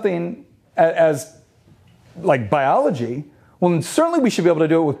with something as like biology, well, then certainly we should be able to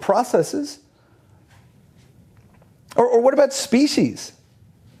do it with processes. Or what about species?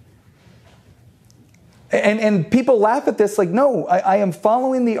 And people laugh at this like, no, I am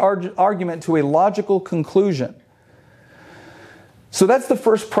following the argument to a logical conclusion. So that's the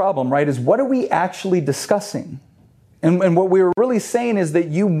first problem, right, is what are we actually discussing? And what we were really saying is that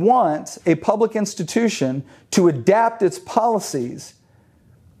you want a public institution to adapt its policies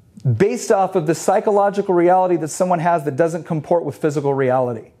based off of the psychological reality that someone has that doesn't comport with physical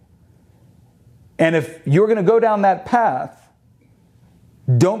reality. And if you're going to go down that path,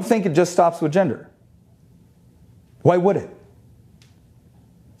 don't think it just stops with gender. Why would it?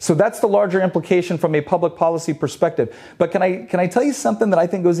 So that's the larger implication from a public policy perspective. But can I tell you something that I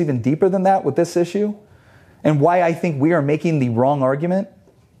think goes even deeper than that with this issue? And why I think we are making the wrong argument?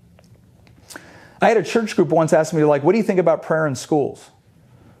 I had a church group once ask me, like, what do you think about prayer in schools?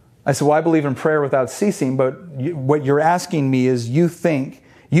 I said, well, I believe in prayer without ceasing, but what you're asking me is you think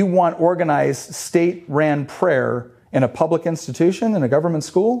you want organized state-ran prayer in a public institution, in a government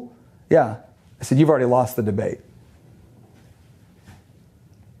school? Yeah. I said, you've already lost the debate.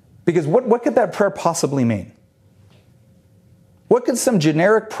 Because what could that prayer possibly mean? What could some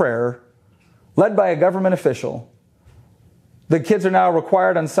generic prayer led by a government official that kids are now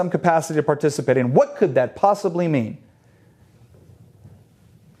required on some capacity to participate in, what could that possibly mean?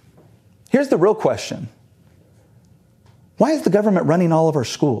 Here's the real question. Why is the government running all of our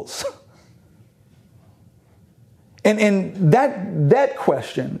schools? And that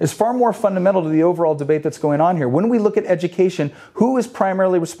question is far more fundamental to the overall debate that's going on here. When we look at education, who is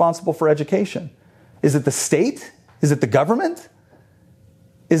primarily responsible for education? Is it the state? Is it the government?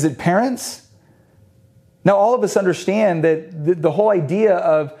 Is it parents? Now, all of us understand that the whole idea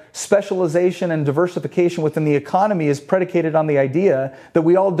of specialization and diversification within the economy is predicated on the idea that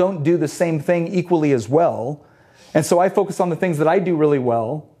we all don't do the same thing equally as well. And so I focus on the things that I do really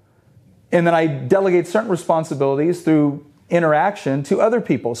well, and then I delegate certain responsibilities through interaction to other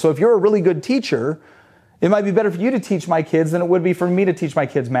people. So if you're a really good teacher, it might be better for you to teach my kids than it would be for me to teach my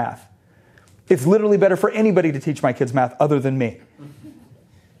kids math. It's literally better for anybody to teach my kids math other than me.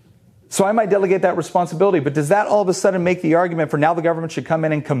 So I might delegate that responsibility, but does that all of a sudden make the argument for now the government should come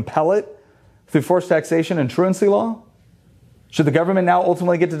in and compel it through forced taxation and truancy law? Should the government now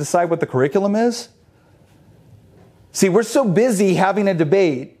ultimately get to decide what the curriculum is? See, we're so busy having a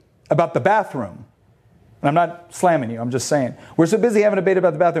debate about the bathroom. And I'm not slamming you, I'm just saying. We're so busy having a debate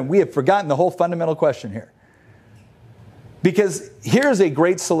about the bathroom, we have forgotten the whole fundamental question here. Because here's a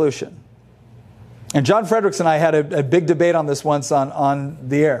great solution. And John Fredericks and I had a big debate on this once on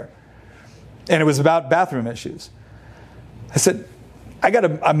the air. And it was about bathroom issues. I said, I got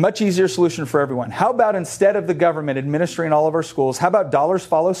a much easier solution for everyone. How about instead of the government administering all of our schools, how about dollars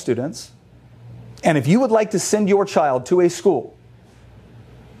follow students? And if you would like to send your child to a school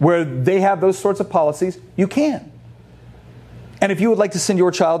where they have those sorts of policies, you can. And if you would like to send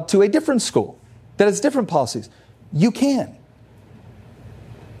your child to a different school that has different policies, you can.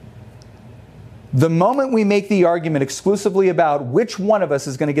 The moment we make the argument exclusively about which one of us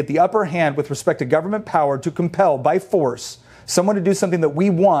is going to get the upper hand with respect to government power to compel by force someone to do something that we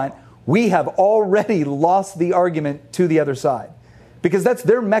want, we have already lost the argument to the other side. Because that's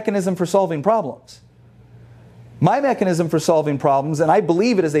their mechanism for solving problems. My mechanism for solving problems, and I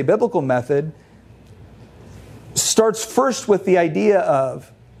believe it is a biblical method, starts first with the idea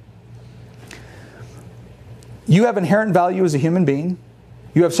of you have inherent value as a human being.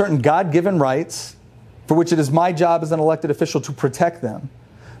 You have certain God-given rights for which it is my job as an elected official to protect them.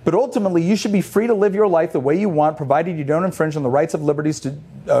 But ultimately, you should be free to live your life the way you want, provided you don't infringe on the rights of liberties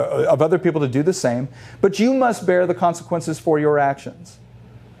of other people to do the same. But you must bear the consequences for your actions.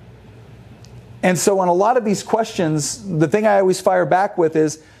 And so on a lot of these questions, the thing I always fire back with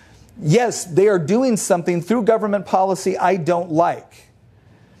is, yes, they are doing something through government policy I don't like.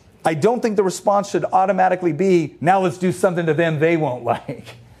 I don't think the response should automatically be, now let's do something to them they won't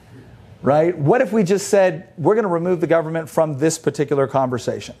like. Right? What if we just said, we're going to remove the government from this particular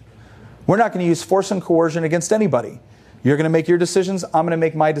conversation? We're not going to use force and coercion against anybody. You're going to make your decisions, I'm going to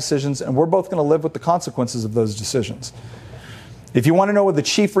make my decisions, and we're both going to live with the consequences of those decisions. If you want to know what the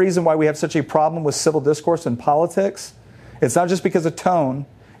chief reason why we have such a problem with civil discourse in politics, it's not just because of tone.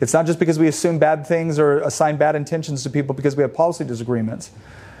 It's not just because we assume bad things or assign bad intentions to people because we have policy disagreements.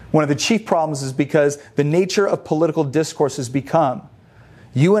 One of the chief problems is because the nature of political discourse has become,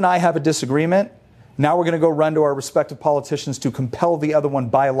 you and I have a disagreement, now we're going to go run to our respective politicians to compel the other one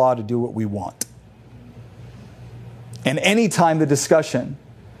by law to do what we want. And anytime the discussion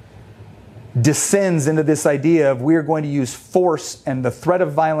descends into this idea of we're going to use force and the threat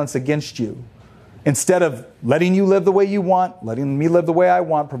of violence against you, instead of letting you live the way you want, letting me live the way I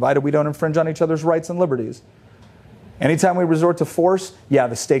want, provided we don't infringe on each other's rights and liberties, anytime we resort to force, yeah,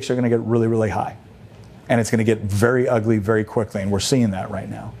 the stakes are going to get really, really high. And it's going to get very ugly very quickly, and we're seeing that right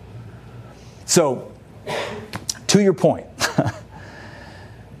now. So, to your point,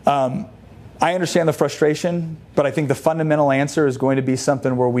 I understand the frustration, but I think the fundamental answer is going to be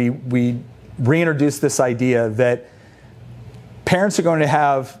something where we reintroduce this idea that parents are going to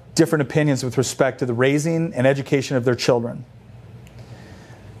have different opinions with respect to the raising and education of their children.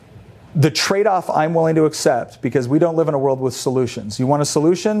 The trade-off I'm willing to accept, because we don't live in a world with solutions. You want a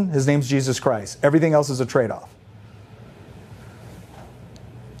solution? His name's Jesus Christ. Everything else is a trade-off.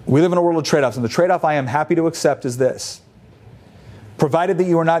 We live in a world of trade-offs, and the trade-off I am happy to accept is this. Provided that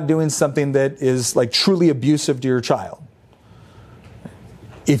you are not doing something that is like truly abusive to your child.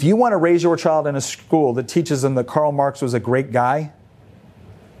 If you want to raise your child in a school that teaches them that Karl Marx was a great guy,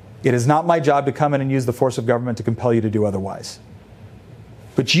 it is not my job to come in and use the force of government to compel you to do otherwise.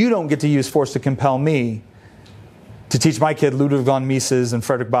 But you don't get to use force to compel me to teach my kid Ludwig von Mises and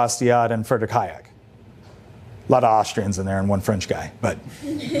Frederick Bastiat and Friedrich Hayek. A lot of Austrians in there and one French guy, but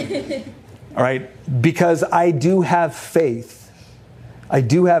all right, because I do have faith. I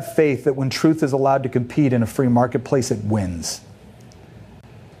do have faith that when truth is allowed to compete in a free marketplace, it wins.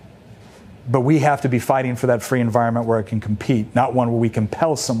 But we have to be fighting for that free environment where it can compete, not one where we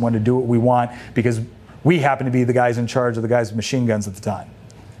compel someone to do what we want because we happen to be the guys in charge of the guys with machine guns at the time.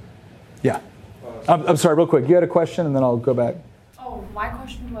 Yeah. I'm sorry, real quick. You had a question, and then I'll go back. Oh, my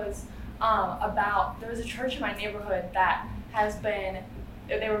question was about, there was a church in my neighborhood that has been,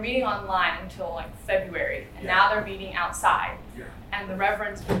 they were meeting online until like February, and now they're meeting outside. Yeah. And the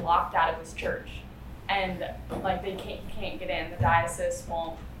reverend's been locked out of his church. And like they can't get in. The diocese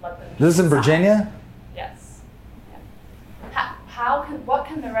won't let them. This is in Virginia? Yes. Yeah. What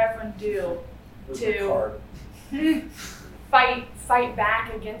can the reverend do to fight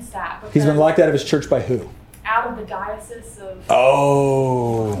back against that? Because he's been locked out of his church by who? Out of the diocese of.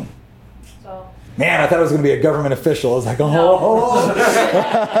 Oh. So. Man, I thought it was going to be a government official. I was like, oh.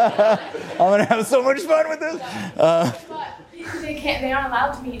 I'm going to have so much fun with this. But they aren't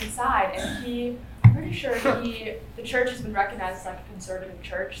allowed to meet inside, and I'm pretty sure the church has been recognized as like a conservative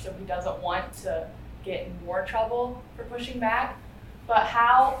church, so he doesn't want to get in more trouble for pushing back. But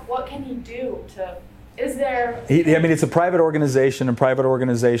what can he do to, is there... it's a private organization, and private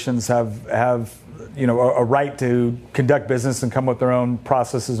organizations have a right to conduct business and come up with their own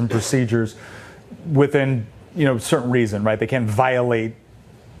processes and procedures within, certain reason, right? They can't violate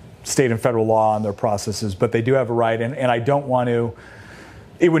state and federal law on their processes, but they do have a right, and I don't want to...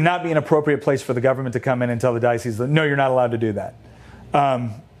 It would not be an appropriate place for the government to come in and tell the diocese that, no, you're not allowed to do that.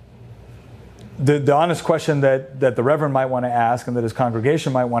 The honest question that the Reverend might want to ask and that his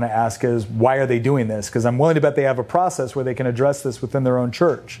congregation might want to ask is, why are they doing this? Because I'm willing to bet they have a process where they can address this within their own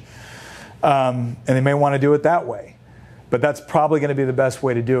church. And they may want to do it that way. But that's probably going to be the best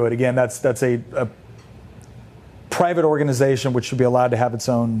way to do it. Again, that's a private organization which should be allowed to have its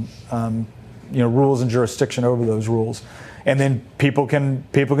own rules and jurisdiction over those rules. And then people can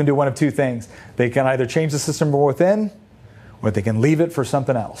do one of two things. They can either change the system from within, or they can leave it for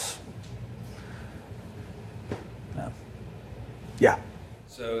something else. Yeah.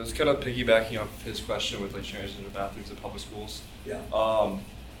 So it's kind of piggybacking off his question with like transgender bathrooms in public schools. Yeah.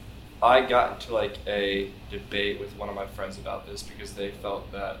 I got into like a debate with one of my friends about this because they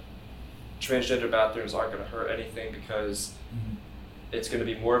felt that transgender bathrooms aren't going to hurt anything because it's going to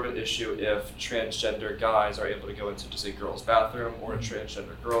be more of an issue if transgender guys are able to go into just a girl's bathroom, or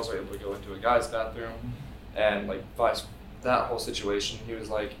transgender girls are able to go into a guy's bathroom, and like vice that whole situation. He was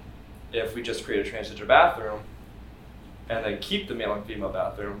like, if we just create a transgender bathroom and then keep the male and female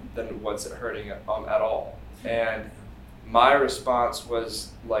bathroom, then what's it hurting at all? And my response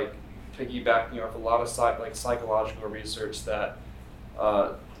was like piggybacking off a lot of psychological research that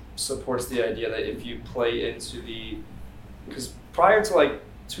supports the idea that if you play into because prior to like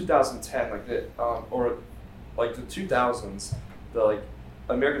 2010, or like the 2000s, the like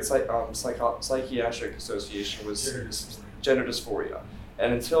American Psychiatric Association was gender dysphoria,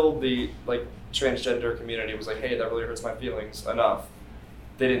 and until the like transgender community was like, hey, that really hurts my feelings enough,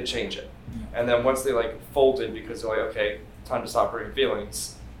 they didn't change it. And then once they like folded because they're like, okay, time to stop hurting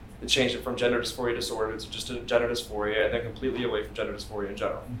feelings, they changed it from gender dysphoria disorder to just gender dysphoria, and then completely away from gender dysphoria in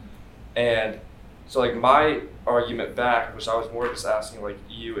general. And so like my argument back, which I was more just asking like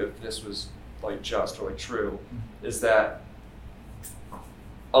you if this was like just or like true, is that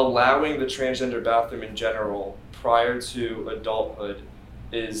allowing the transgender bathroom in general prior to adulthood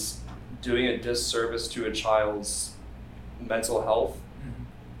is doing a disservice to a child's mental health,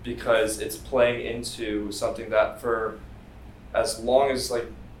 because it's playing into something that for as long as like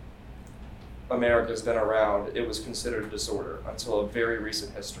America's been around, it was considered a disorder until a very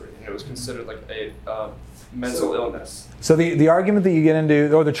recent history, and it was considered like a mental illness. So the argument that you get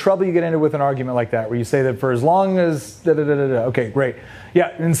into, or the trouble you get into with an argument like that, where you say that for as long as okay, great,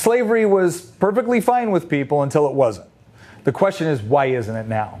 yeah, and slavery was perfectly fine with people until it wasn't. The question is, why isn't it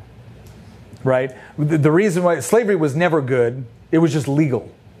now? Right? The reason why slavery was never good, it was just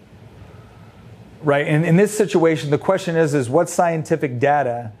legal. Right? And in this situation, the question is what scientific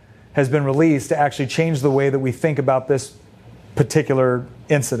data has been released to actually change the way that we think about this particular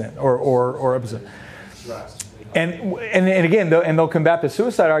incident or episode. And again, they'll combat the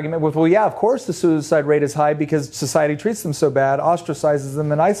suicide argument with, well, yeah, of course the suicide rate is high because society treats them so bad, ostracizes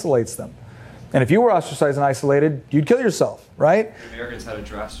them, and isolates them. And if you were ostracized and isolated, you'd kill yourself, right? The Americans had a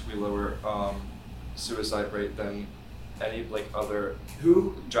drastically lower suicide rate than any other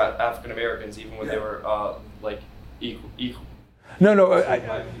African Americans, even when they were equal. No,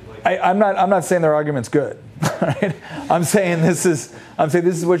 I'm not saying their argument's good. Right? I'm saying this is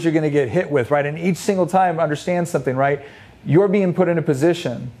what you're going to get hit with, right? And each single time, understand something, right? You're being put in a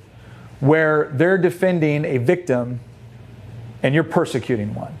position where they're defending a victim, and you're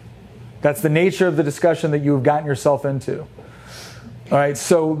persecuting one. That's the nature of the discussion that you have gotten yourself into. All right.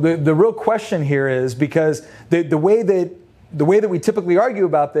 So the real question here is, because the way that we typically argue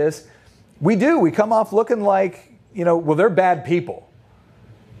about this, we come off looking like, well, they're bad people.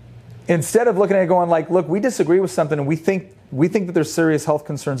 Instead of looking at it going like, look, we disagree with something and we think that there's serious health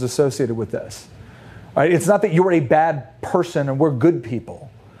concerns associated with this. All right? It's not that you're a bad person and we're good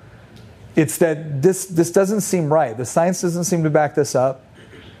people. It's that this doesn't seem right. The science doesn't seem to back this up.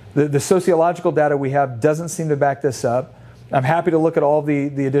 The sociological data we have doesn't seem to back this up. I'm happy to look at all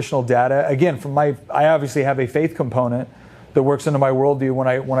the additional data. Again, I obviously have a faith component that works into my worldview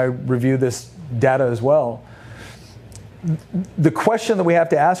when I review this data as well. The question that we have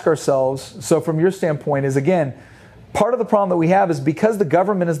to ask ourselves, so from your standpoint, is, again, part of the problem that we have is because the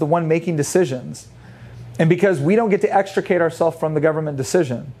government is the one making decisions, and because we don't get to extricate ourselves from the government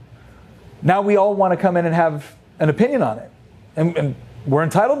decision, now we all want to come in and have an opinion on it. And we're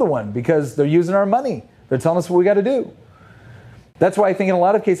entitled to one because they're using our money. They're telling us what we got to do. That's why I think in a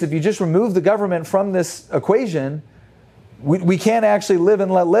lot of cases, if you just remove the government from this equation, we can't actually live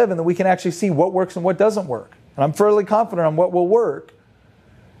and let live, and then we can actually see what works and what doesn't work. And I'm fairly confident on what will work.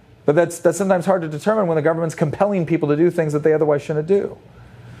 But that's sometimes hard to determine when the government's compelling people to do things that they otherwise shouldn't do.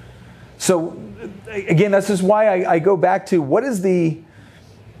 So again, this is why I go back to what is the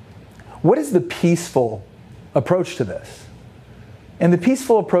peaceful approach to this? And the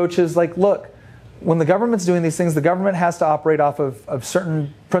peaceful approach is like, look, when the government's doing these things, the government has to operate off of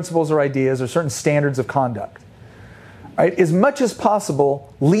certain principles or ideas or certain standards of conduct. Right? As much as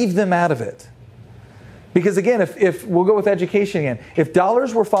possible, leave them out of it. Because again, if we'll go with education again, if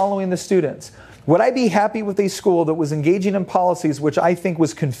dollars were following the students, would I be happy with a school that was engaging in policies which I think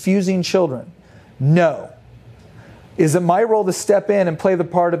was confusing children? No. Is it my role to step in and play the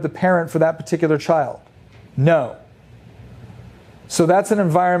part of the parent for that particular child? No. So that's an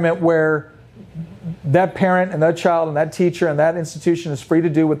environment where that parent and that child and that teacher and that institution is free to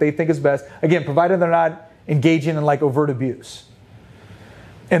do what they think is best. Again, provided they're not engaging in overt abuse.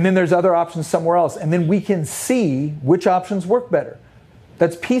 And then there's other options somewhere else. And then we can see which options work better.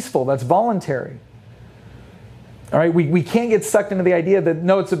 That's peaceful. That's voluntary. All right. We can't get sucked into the idea that,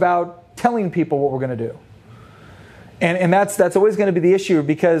 no, it's about telling people what we're going to do. And that's always going to be the issue,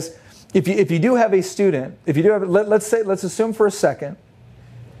 because if you do have a student, let's assume for a second,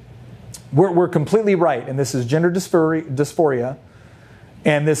 we're completely right, and this is gender dysphoria,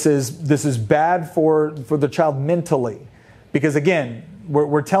 and this is bad for the child mentally, because again,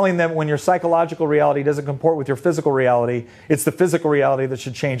 we're telling them when your psychological reality doesn't comport with your physical reality, it's the physical reality that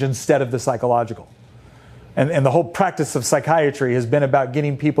should change instead of the psychological. And the whole practice of psychiatry has been about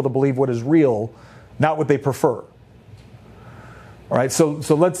getting people to believe what is real, not what they prefer. All right, so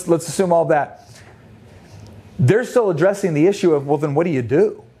let's assume all that. They're still addressing the issue of, well, then what do you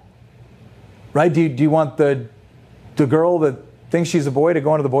do? Right? Do you want the girl that thinks she's a boy to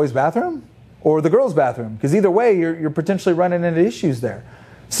go into the boys' bathroom or the girls' bathroom? Because either way, you're potentially running into issues there.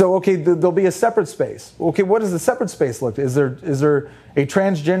 So, okay, there'll be a separate space. Okay, what does the separate space look like? Is there a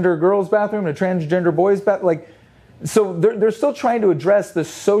transgender girls' bathroom and a transgender boys' bathroom? So they're still trying to address the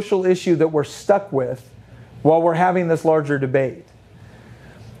social issue that we're stuck with while we're having this larger debate.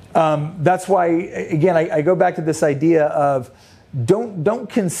 That's why, again, I go back to this idea of don't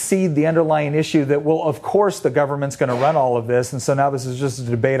concede the underlying issue that, well, of course the government's going to run all of this, and so now this is just a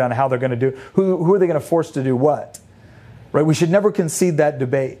debate on how they're going to do, who are they going to force to do what, right? We should never concede that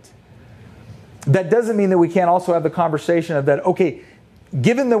debate. That doesn't mean that we can't also have the conversation of that, okay,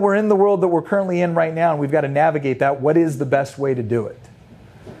 given that we're in the world that we're currently in right now and we've got to navigate that, what is the best way to do it?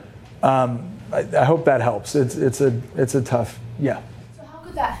 I hope that helps. It's a tough, yeah. So how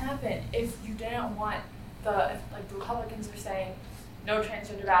could that happen if you didn't want the Republicans are saying no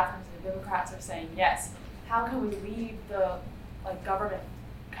transgender bathrooms and the Democrats are saying yes? How can we leave the government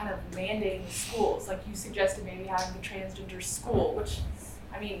kind of mandating schools? Like you suggested, maybe having a transgender school, which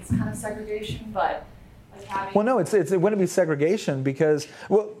I mean it's kind of segregation, but as having. Well, no, it wouldn't be segregation because,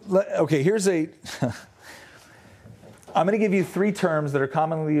 okay, here's a. I'm going to give you 3 terms that are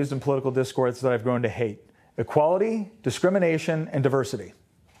commonly used in political discourse that I've grown to hate: equality, discrimination, and diversity.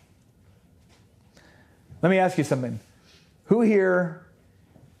 Let me ask you something. Who here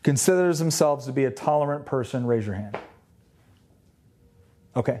considers themselves to be a tolerant person? Raise your hand.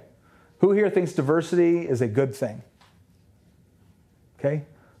 Okay. Who here thinks diversity is a good thing? Okay.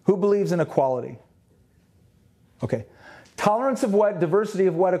 Who believes in equality? Okay. Tolerance of what? Diversity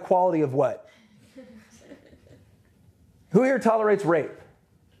of what? Equality of what? Who here tolerates rape?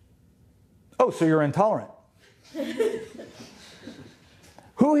 Oh, so you're intolerant.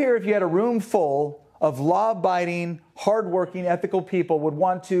 Who here, if you had a room full of law-abiding, hardworking, ethical people, would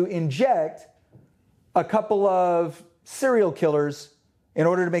want to inject a couple of serial killers in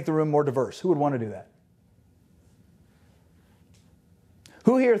order to make the room more diverse? Who would want to do that?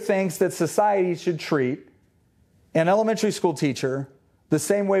 Who here thinks that society should treat an elementary school teacher the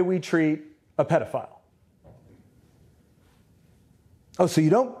same way we treat a pedophile? Oh, so you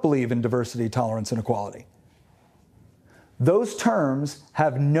don't believe in diversity, tolerance, and equality. Those terms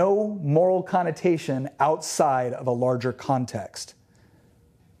have no moral connotation outside of a larger context,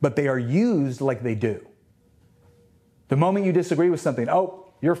 but they are used like they do. The moment you disagree with something,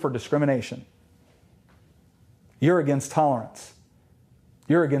 oh, you're for discrimination. You're against tolerance.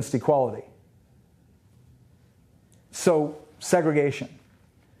 You're against equality. So, segregation.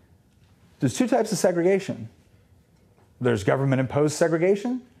 There's 2 types of segregation. There's government-imposed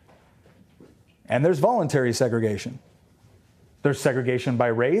segregation, and there's voluntary segregation. There's segregation by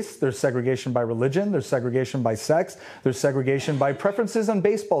race, there's segregation by religion, there's segregation by sex, there's segregation by preferences on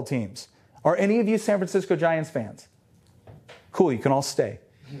baseball teams. Are any of you San Francisco Giants fans? Cool, you can all stay.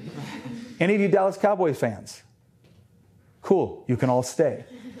 Any of you Dallas Cowboys fans? Cool, you can all stay.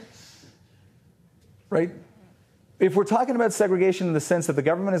 Right? If we're talking about segregation in the sense that the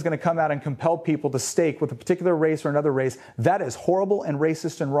government is going to come out and compel people to stake with a particular race or another race, that is horrible and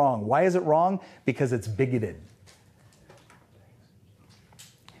racist and wrong. Why is it wrong? Because it's bigoted.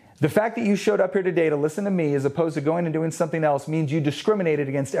 The fact that you showed up here today to listen to me as opposed to going and doing something else means you discriminated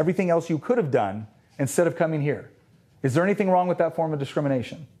against everything else you could have done instead of coming here. Is there anything wrong with that form of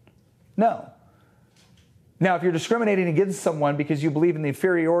discrimination? No. Now, if you're discriminating against someone because you believe in the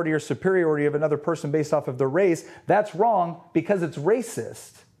inferiority or superiority of another person based off of their race, that's wrong because it's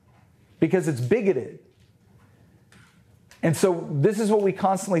racist, because it's bigoted. And so this is what we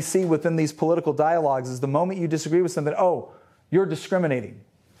constantly see within these political dialogues is the moment you disagree with something, oh, you're discriminating.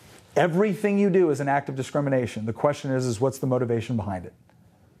 Everything you do is an act of discrimination. The question is what's the motivation behind it?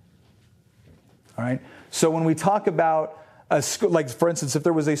 All right? So when we talk about a school, like for instance, if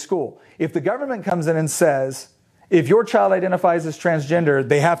there was a school, if the government comes in and says, if your child identifies as transgender,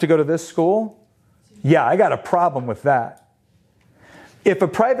 they have to go to this school, yeah, I got a problem with that. If a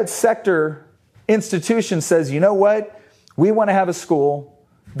private sector institution says, you know what, we want to have a school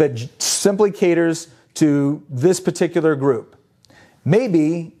that simply caters to this particular group.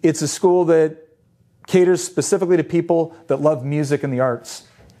 Maybe it's a school that caters specifically to people that love music and the arts.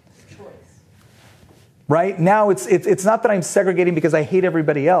 Right? Now, it's not that I'm segregating because I hate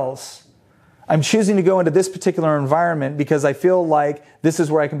everybody else. I'm choosing to go into this particular environment because I feel like this is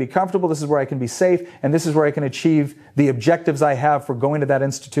where I can be comfortable, this is where I can be safe, and this is where I can achieve the objectives I have for going to that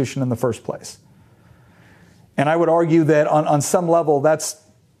institution in the first place. And I would argue that on some level,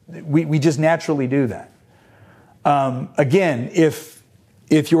 we just naturally do that. Again, if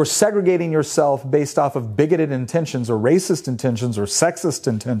you're segregating yourself based off of bigoted intentions or racist intentions or sexist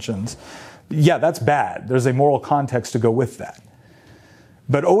intentions, yeah, that's bad. There's a moral context to go with that.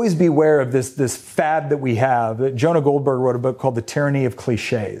 But always beware of this fad that we have. Jonah Goldberg wrote a book called The Tyranny of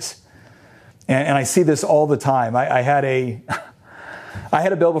Cliches. And I see this all the time. I had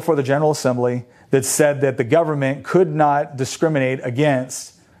a bill before the General Assembly that said that the government could not discriminate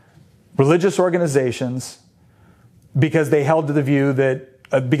against religious organizations because they held to the view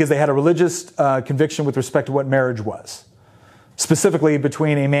that, because they had a religious conviction with respect to what marriage was. Specifically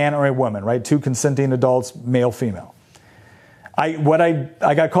between a man or a woman, right? 2 consenting adults, male, female. I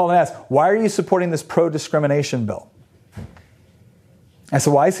got called and asked, why are you supporting this pro-discrimination bill? I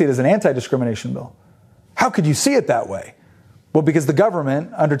said, well, I see it as an anti-discrimination bill. How could you see it that way? Well, because the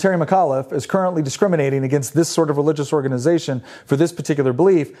government, under Terry McAuliffe, is currently discriminating against this sort of religious organization for this particular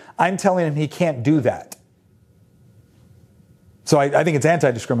belief. I'm telling him he can't do that. So I think it's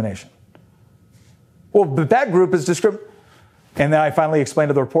anti-discrimination. Well, but that group is discriminating. And then I finally explained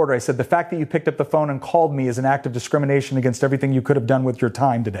to the reporter, I said, the fact that you picked up the phone and called me is an act of discrimination against everything you could have done with your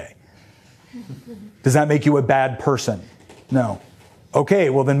time today. Does that make you a bad person? No. Okay,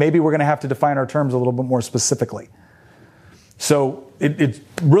 well then maybe we're going to have to define our terms a little bit more specifically. So it's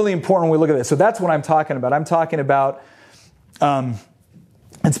really important when we look at this. So that's what I'm talking about. I'm talking about, and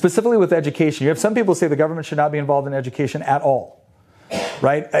specifically with education, you have some people say the government should not be involved in education at all,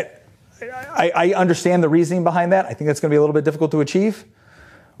 right? I understand the reasoning behind that. I think that's going to be a little bit difficult to achieve.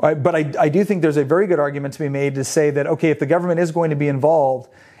 Right? But I do think there's a very good argument to be made to say that, okay, if the government is going to be involved,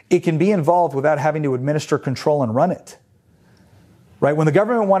 it can be involved without having to administer, control, and run it. Right? When the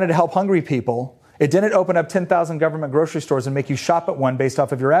government wanted to help hungry people, it didn't open up 10,000 government grocery stores and make you shop at one based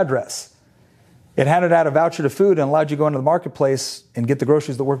off of your address. It handed out a voucher to food and allowed you to go into the marketplace and get the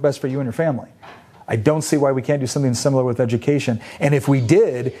groceries that work best for you and your family. I don't see why we can't do something similar with education. And if we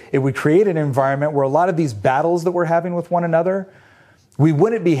did, it would create an environment where a lot of these battles that we're having with one another, we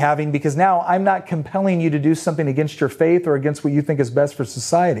wouldn't be having, because now I'm not compelling you to do something against your faith or against what you think is best for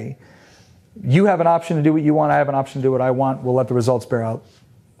society. You have an option to do what you want. I have an option to do what I want. We'll let the results bear out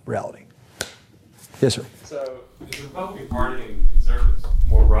reality. Yes, sir. So is the Republican Party and conservatives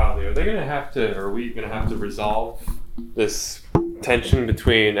more broadly, are we going to have to resolve this tension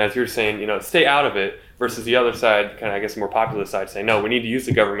between, as you're saying, stay out of it, versus the other side, kind of, I guess, more populist side, saying, no, we need to use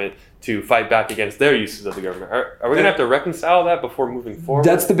the government to fight back against their uses of the government. Are we going to have to reconcile that before moving forward?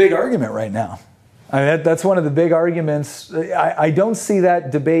 That's the big argument right now. I mean, that's one of the big arguments. I don't see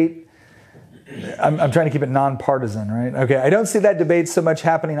that debate. I'm trying to keep it nonpartisan, right? Okay, I don't see that debate so much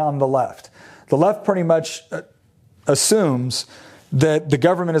happening on the left. The left pretty much assumes that the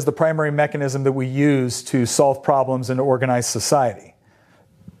government is the primary mechanism that we use to solve problems and to organize society.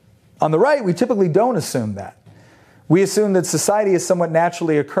 On the right, we typically don't assume that. We assume that society is somewhat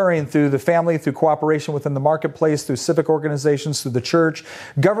naturally occurring through the family, through cooperation within the marketplace, through civic organizations, through the church.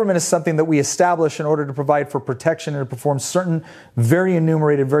 Government is something that we establish in order to provide for protection and to perform certain very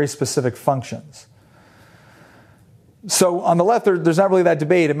enumerated, very specific functions. So on the left, there's not really that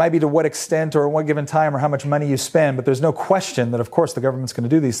debate. It might be to what extent or at what given time or how much money you spend, but there's no question that, of course, the government's going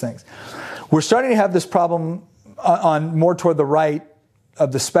to do these things. We're starting to have this problem on more toward the right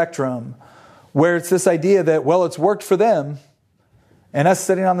of the spectrum, where it's this idea that, well, it's worked for them, and us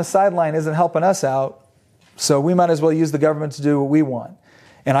sitting on the sideline isn't helping us out, so we might as well use the government to do what we want.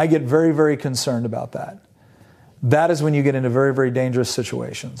 And I get very, very concerned about that. That is when you get into very, very dangerous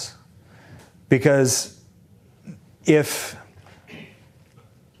situations. Because if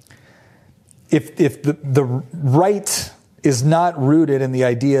the right is not rooted in the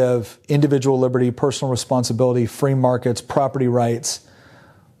idea of individual liberty, personal responsibility, free markets, property rights,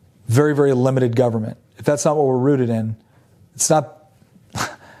 very, very limited government. If that's not what we're rooted in, it's not.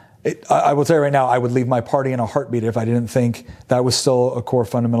 I will tell you right now, I would leave my party in a heartbeat if I didn't think that was still a core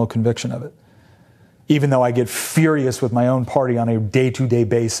fundamental conviction of it. Even though I get furious with my own party on a day-to-day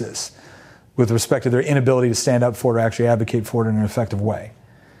basis with respect to their inability to stand up for it or actually advocate for it in an effective way.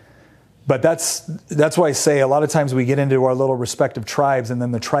 But that's why I say a lot of times we get into our little respective tribes and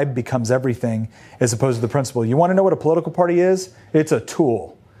then the tribe becomes everything as opposed to the principle. You want to know what a political party is? It's a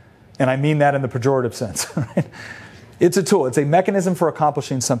tool. And I mean that in the pejorative sense. Right? It's a tool. It's a mechanism for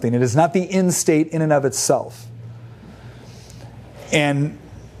accomplishing something. It is not the end state in and of itself. And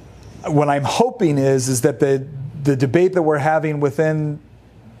what I'm hoping is that the debate that we're having within,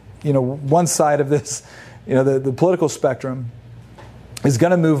 one side of this, the political spectrum, is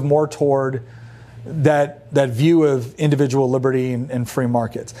going to move more toward that view of individual liberty and free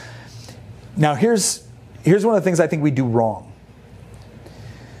markets. Now, here's one of the things I think we do wrong.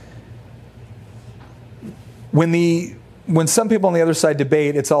 When some people on the other side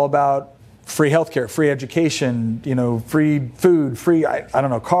debate, it's all about free healthcare, free education, free food, free, I don't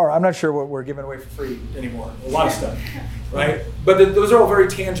know, car. I'm not sure what we're giving away for free anymore. A lot of stuff, right? But those are all very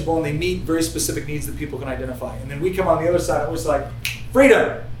tangible and they meet very specific needs that people can identify. And then we come on the other side and we're just like,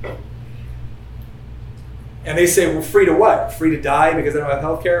 freedom. And they say, well, free to what? Free to die because they don't have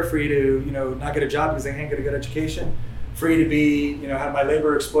healthcare, free to, not get a job because they can't get a good education, free to be, have my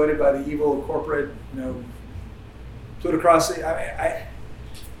labor exploited by the evil corporate, plutocracy.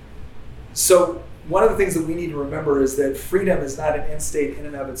 So one of the things that we need to remember is that freedom is not an end state in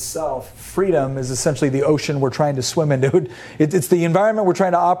and of itself. Freedom is essentially the ocean we're trying to swim into. It's the environment we're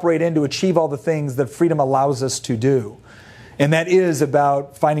trying to operate in to achieve all the things that freedom allows us to do. And that is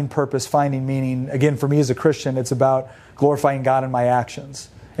about finding purpose, finding meaning. Again, for me as a Christian, it's about glorifying God in my actions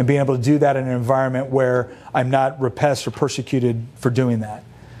and being able to do that in an environment where I'm not repressed or persecuted for doing that.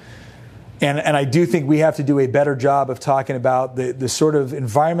 And I do think we have to do a better job of talking about the sort of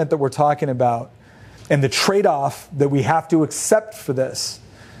environment that we're talking about and the trade-off that we have to accept for this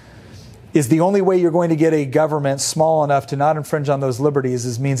is the only way you're going to get a government small enough to not infringe on those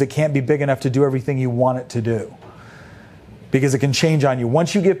liberties means it can't be big enough to do everything you want it to do. because it can change on you.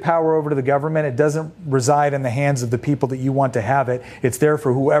 Once you give power over to the government, it doesn't reside in the hands of the people that you want to have it. It's there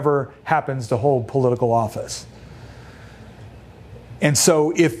for whoever happens to hold political office. And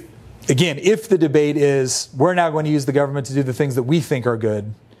so if the debate is, we're now going to use the government to do the things that we think are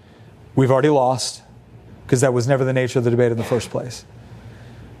good, we've already lost, because that was never the nature of the debate in the first place.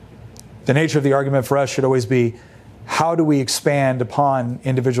 The nature of the argument for us should always be, how do we expand upon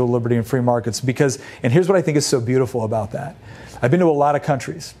individual liberty and free markets? Because, and here's what I think is so beautiful about that. I've been to a lot of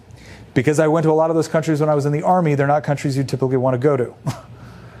countries. Because I went to a lot of those countries when I was in the Army, they're not countries you typically want to go to.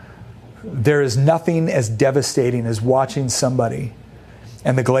 There is nothing as devastating as watching somebody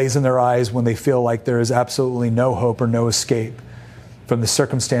and the glaze in their eyes when they feel like there is absolutely no hope or no escape from the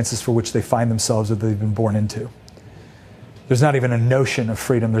circumstances for which they find themselves or they've been born into. There's not even a notion of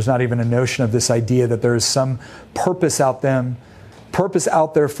freedom. There's not even a notion of this idea that there is some purpose out there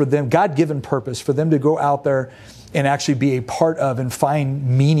for them, God-given purpose for them to go out there and actually be a part of and find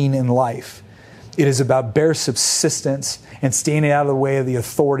meaning in life. It is about bare subsistence and standing out of the way of the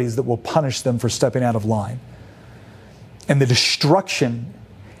authorities that will punish them for stepping out of line. And the destruction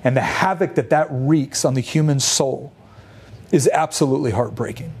and the havoc that wreaks on the human soul is absolutely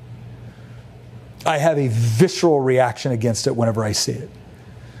heartbreaking. I have a visceral reaction against it whenever I see it.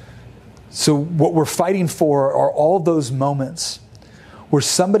 So what we're fighting for are all those moments where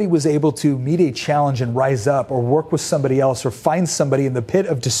somebody was able to meet a challenge and rise up, or work with somebody else, or find somebody in the pit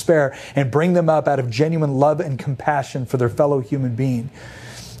of despair and bring them up out of genuine love and compassion for their fellow human being.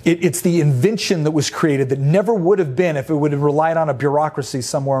 It's the invention that was created that never would have been if it would have relied on a bureaucracy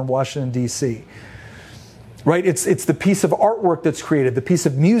somewhere in Washington, D.C. Right? It's the piece of artwork that's created, the piece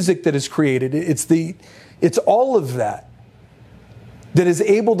of music that is created. It's all of that is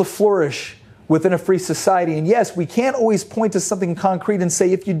able to flourish within a free society. And yes, we can't always point to something concrete and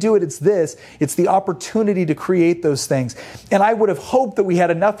say, if you do it, it's this. It's the opportunity to create those things. And I would have hoped that we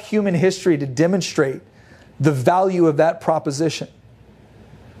had enough human history to demonstrate the value of that proposition.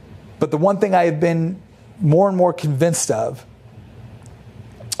 But the one thing I have been more and more convinced of,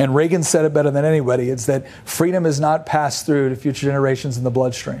 and Reagan said it better than anybody, it's that freedom is not passed through to future generations in the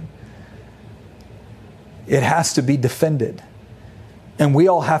bloodstream. It has to be defended. And we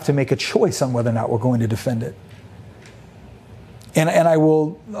all have to make a choice on whether or not we're going to defend it. And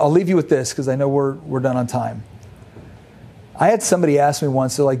I'll leave you with this, because I know we're done on time. I had somebody ask me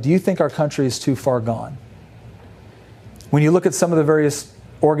once, they're like, do you think our country is too far gone? When you look at some of the various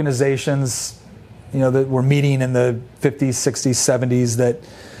organizations, that were meeting in the 50s, 60s, 70s that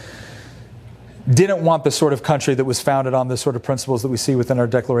didn't want the sort of country that was founded on the sort of principles that we see within our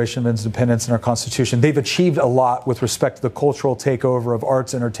Declaration of Independence and our Constitution. They've achieved a lot with respect to the cultural takeover of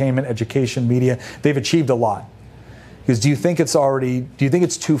arts, entertainment, education, media. They've achieved a lot. Because do you think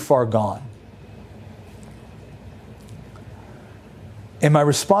it's too far gone? And my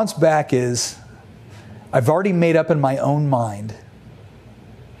response back is, I've already made up in my own mind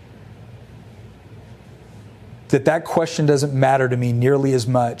that question doesn't matter to me nearly as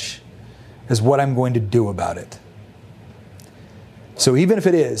much as what I'm going to do about it. So even if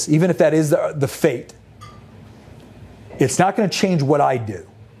that is the fate, it's not going to change what I do.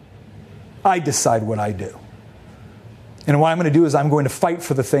 I decide what I do. And what I'm going to do is I'm going to fight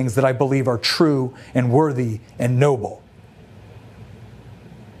for the things that I believe are true and worthy and noble.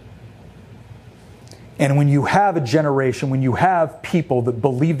 And when you have a generation, when you have people that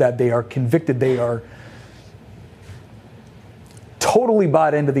believe that, they are convicted, they are totally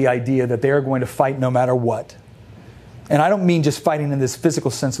bought into the idea that they are going to fight no matter what. And I don't mean just fighting in this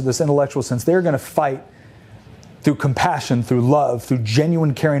physical sense or this intellectual sense. They're going to fight through compassion, through love, through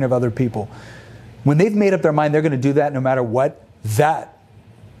genuine caring of other people. When they've made up their mind they're going to do that no matter what, that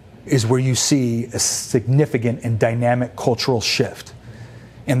is where you see a significant and dynamic cultural shift.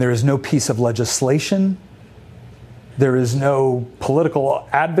 And there is no piece of legislation, there is no political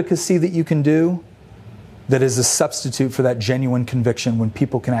advocacy that you can do that is a substitute for that genuine conviction when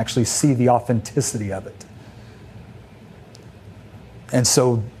people can actually see the authenticity of it. And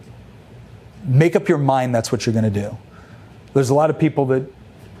so make up your mind that's what you're going to do. There's a lot of people that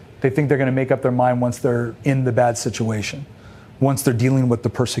they think they're going to make up their mind once they're in the bad situation, once they're dealing with the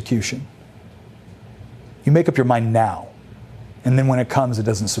persecution. You make up your mind now, and then when it comes, it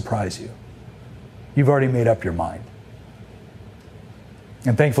doesn't surprise you. You've already made up your mind.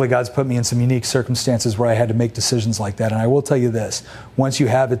 And thankfully, God's put me in some unique circumstances where I had to make decisions like that. And I will tell you this, once you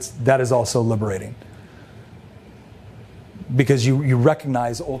have it, that is also liberating. Because you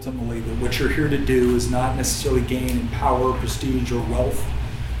recognize ultimately that what you're here to do is not necessarily gain power, prestige, or wealth,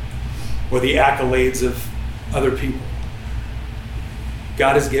 or the accolades of other people.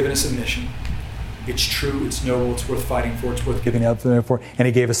 God has given us a mission. It's true, it's noble, it's worth fighting for, it's worth giving up for, and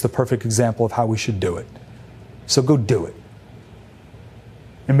he gave us the perfect example of how we should do it. So go do it.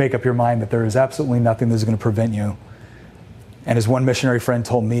 And make up your mind that there is absolutely nothing that's going to prevent you. And as one missionary friend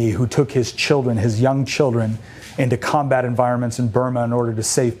told me, who took his children, his young children, into combat environments in Burma in order to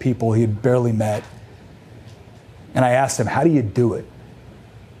save people he had barely met. And I asked him, how do you do it?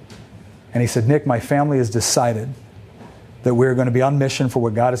 And he said, Nick, my family has decided that we're going to be on mission for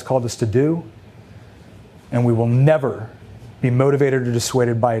what God has called us to do, and we will never be motivated or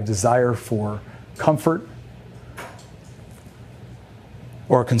dissuaded by a desire for comfort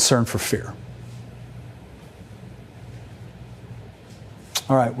or a concern for fear.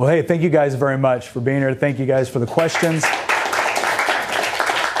 All right. Well, hey, thank you guys very much for being here. Thank you guys for the questions.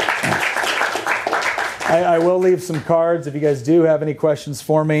 I will leave some cards if you guys do have any questions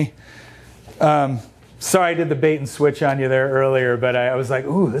for me. Sorry I did the bait and switch on you there earlier, but I was like,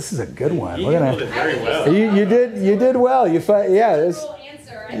 ooh, this is a good one. You handled it very well. You did well.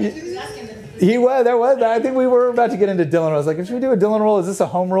 I think we were about to get into Dylan. I was like, should we do a Dylan roll? Is this a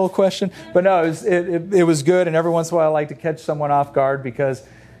home rule question? But no, it was good. And every once in a while I like to catch someone off guard because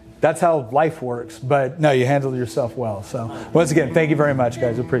that's how life works. But no, you handled yourself well. So once again, thank you very much,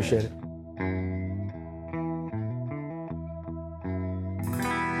 guys. Appreciate it.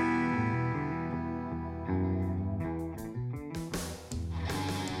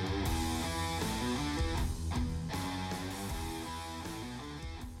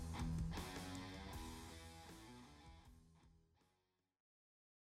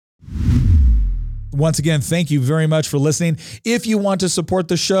 Once again, thank you very much for listening. If you want to support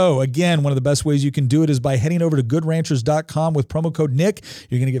the show, again, one of the best ways you can do it is by heading over to goodranchers.com with promo code Nick.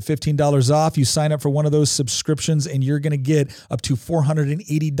 You're going to get $15 off. You sign up for one of those subscriptions and you're going to get up to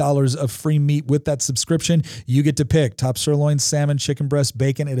 $480 of free meat with that subscription. You get to pick top sirloin, salmon, chicken breast,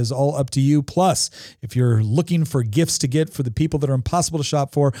 bacon. It is all up to you. Plus, if you're looking for gifts to get for the people that are impossible to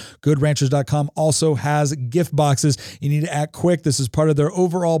shop for, goodranchers.com also has gift boxes. You need to act quick. This is part of their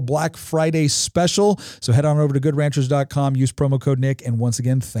overall Black Friday special. So head on over to goodranchers.com, use promo code Nick, and once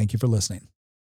again, thank you for listening.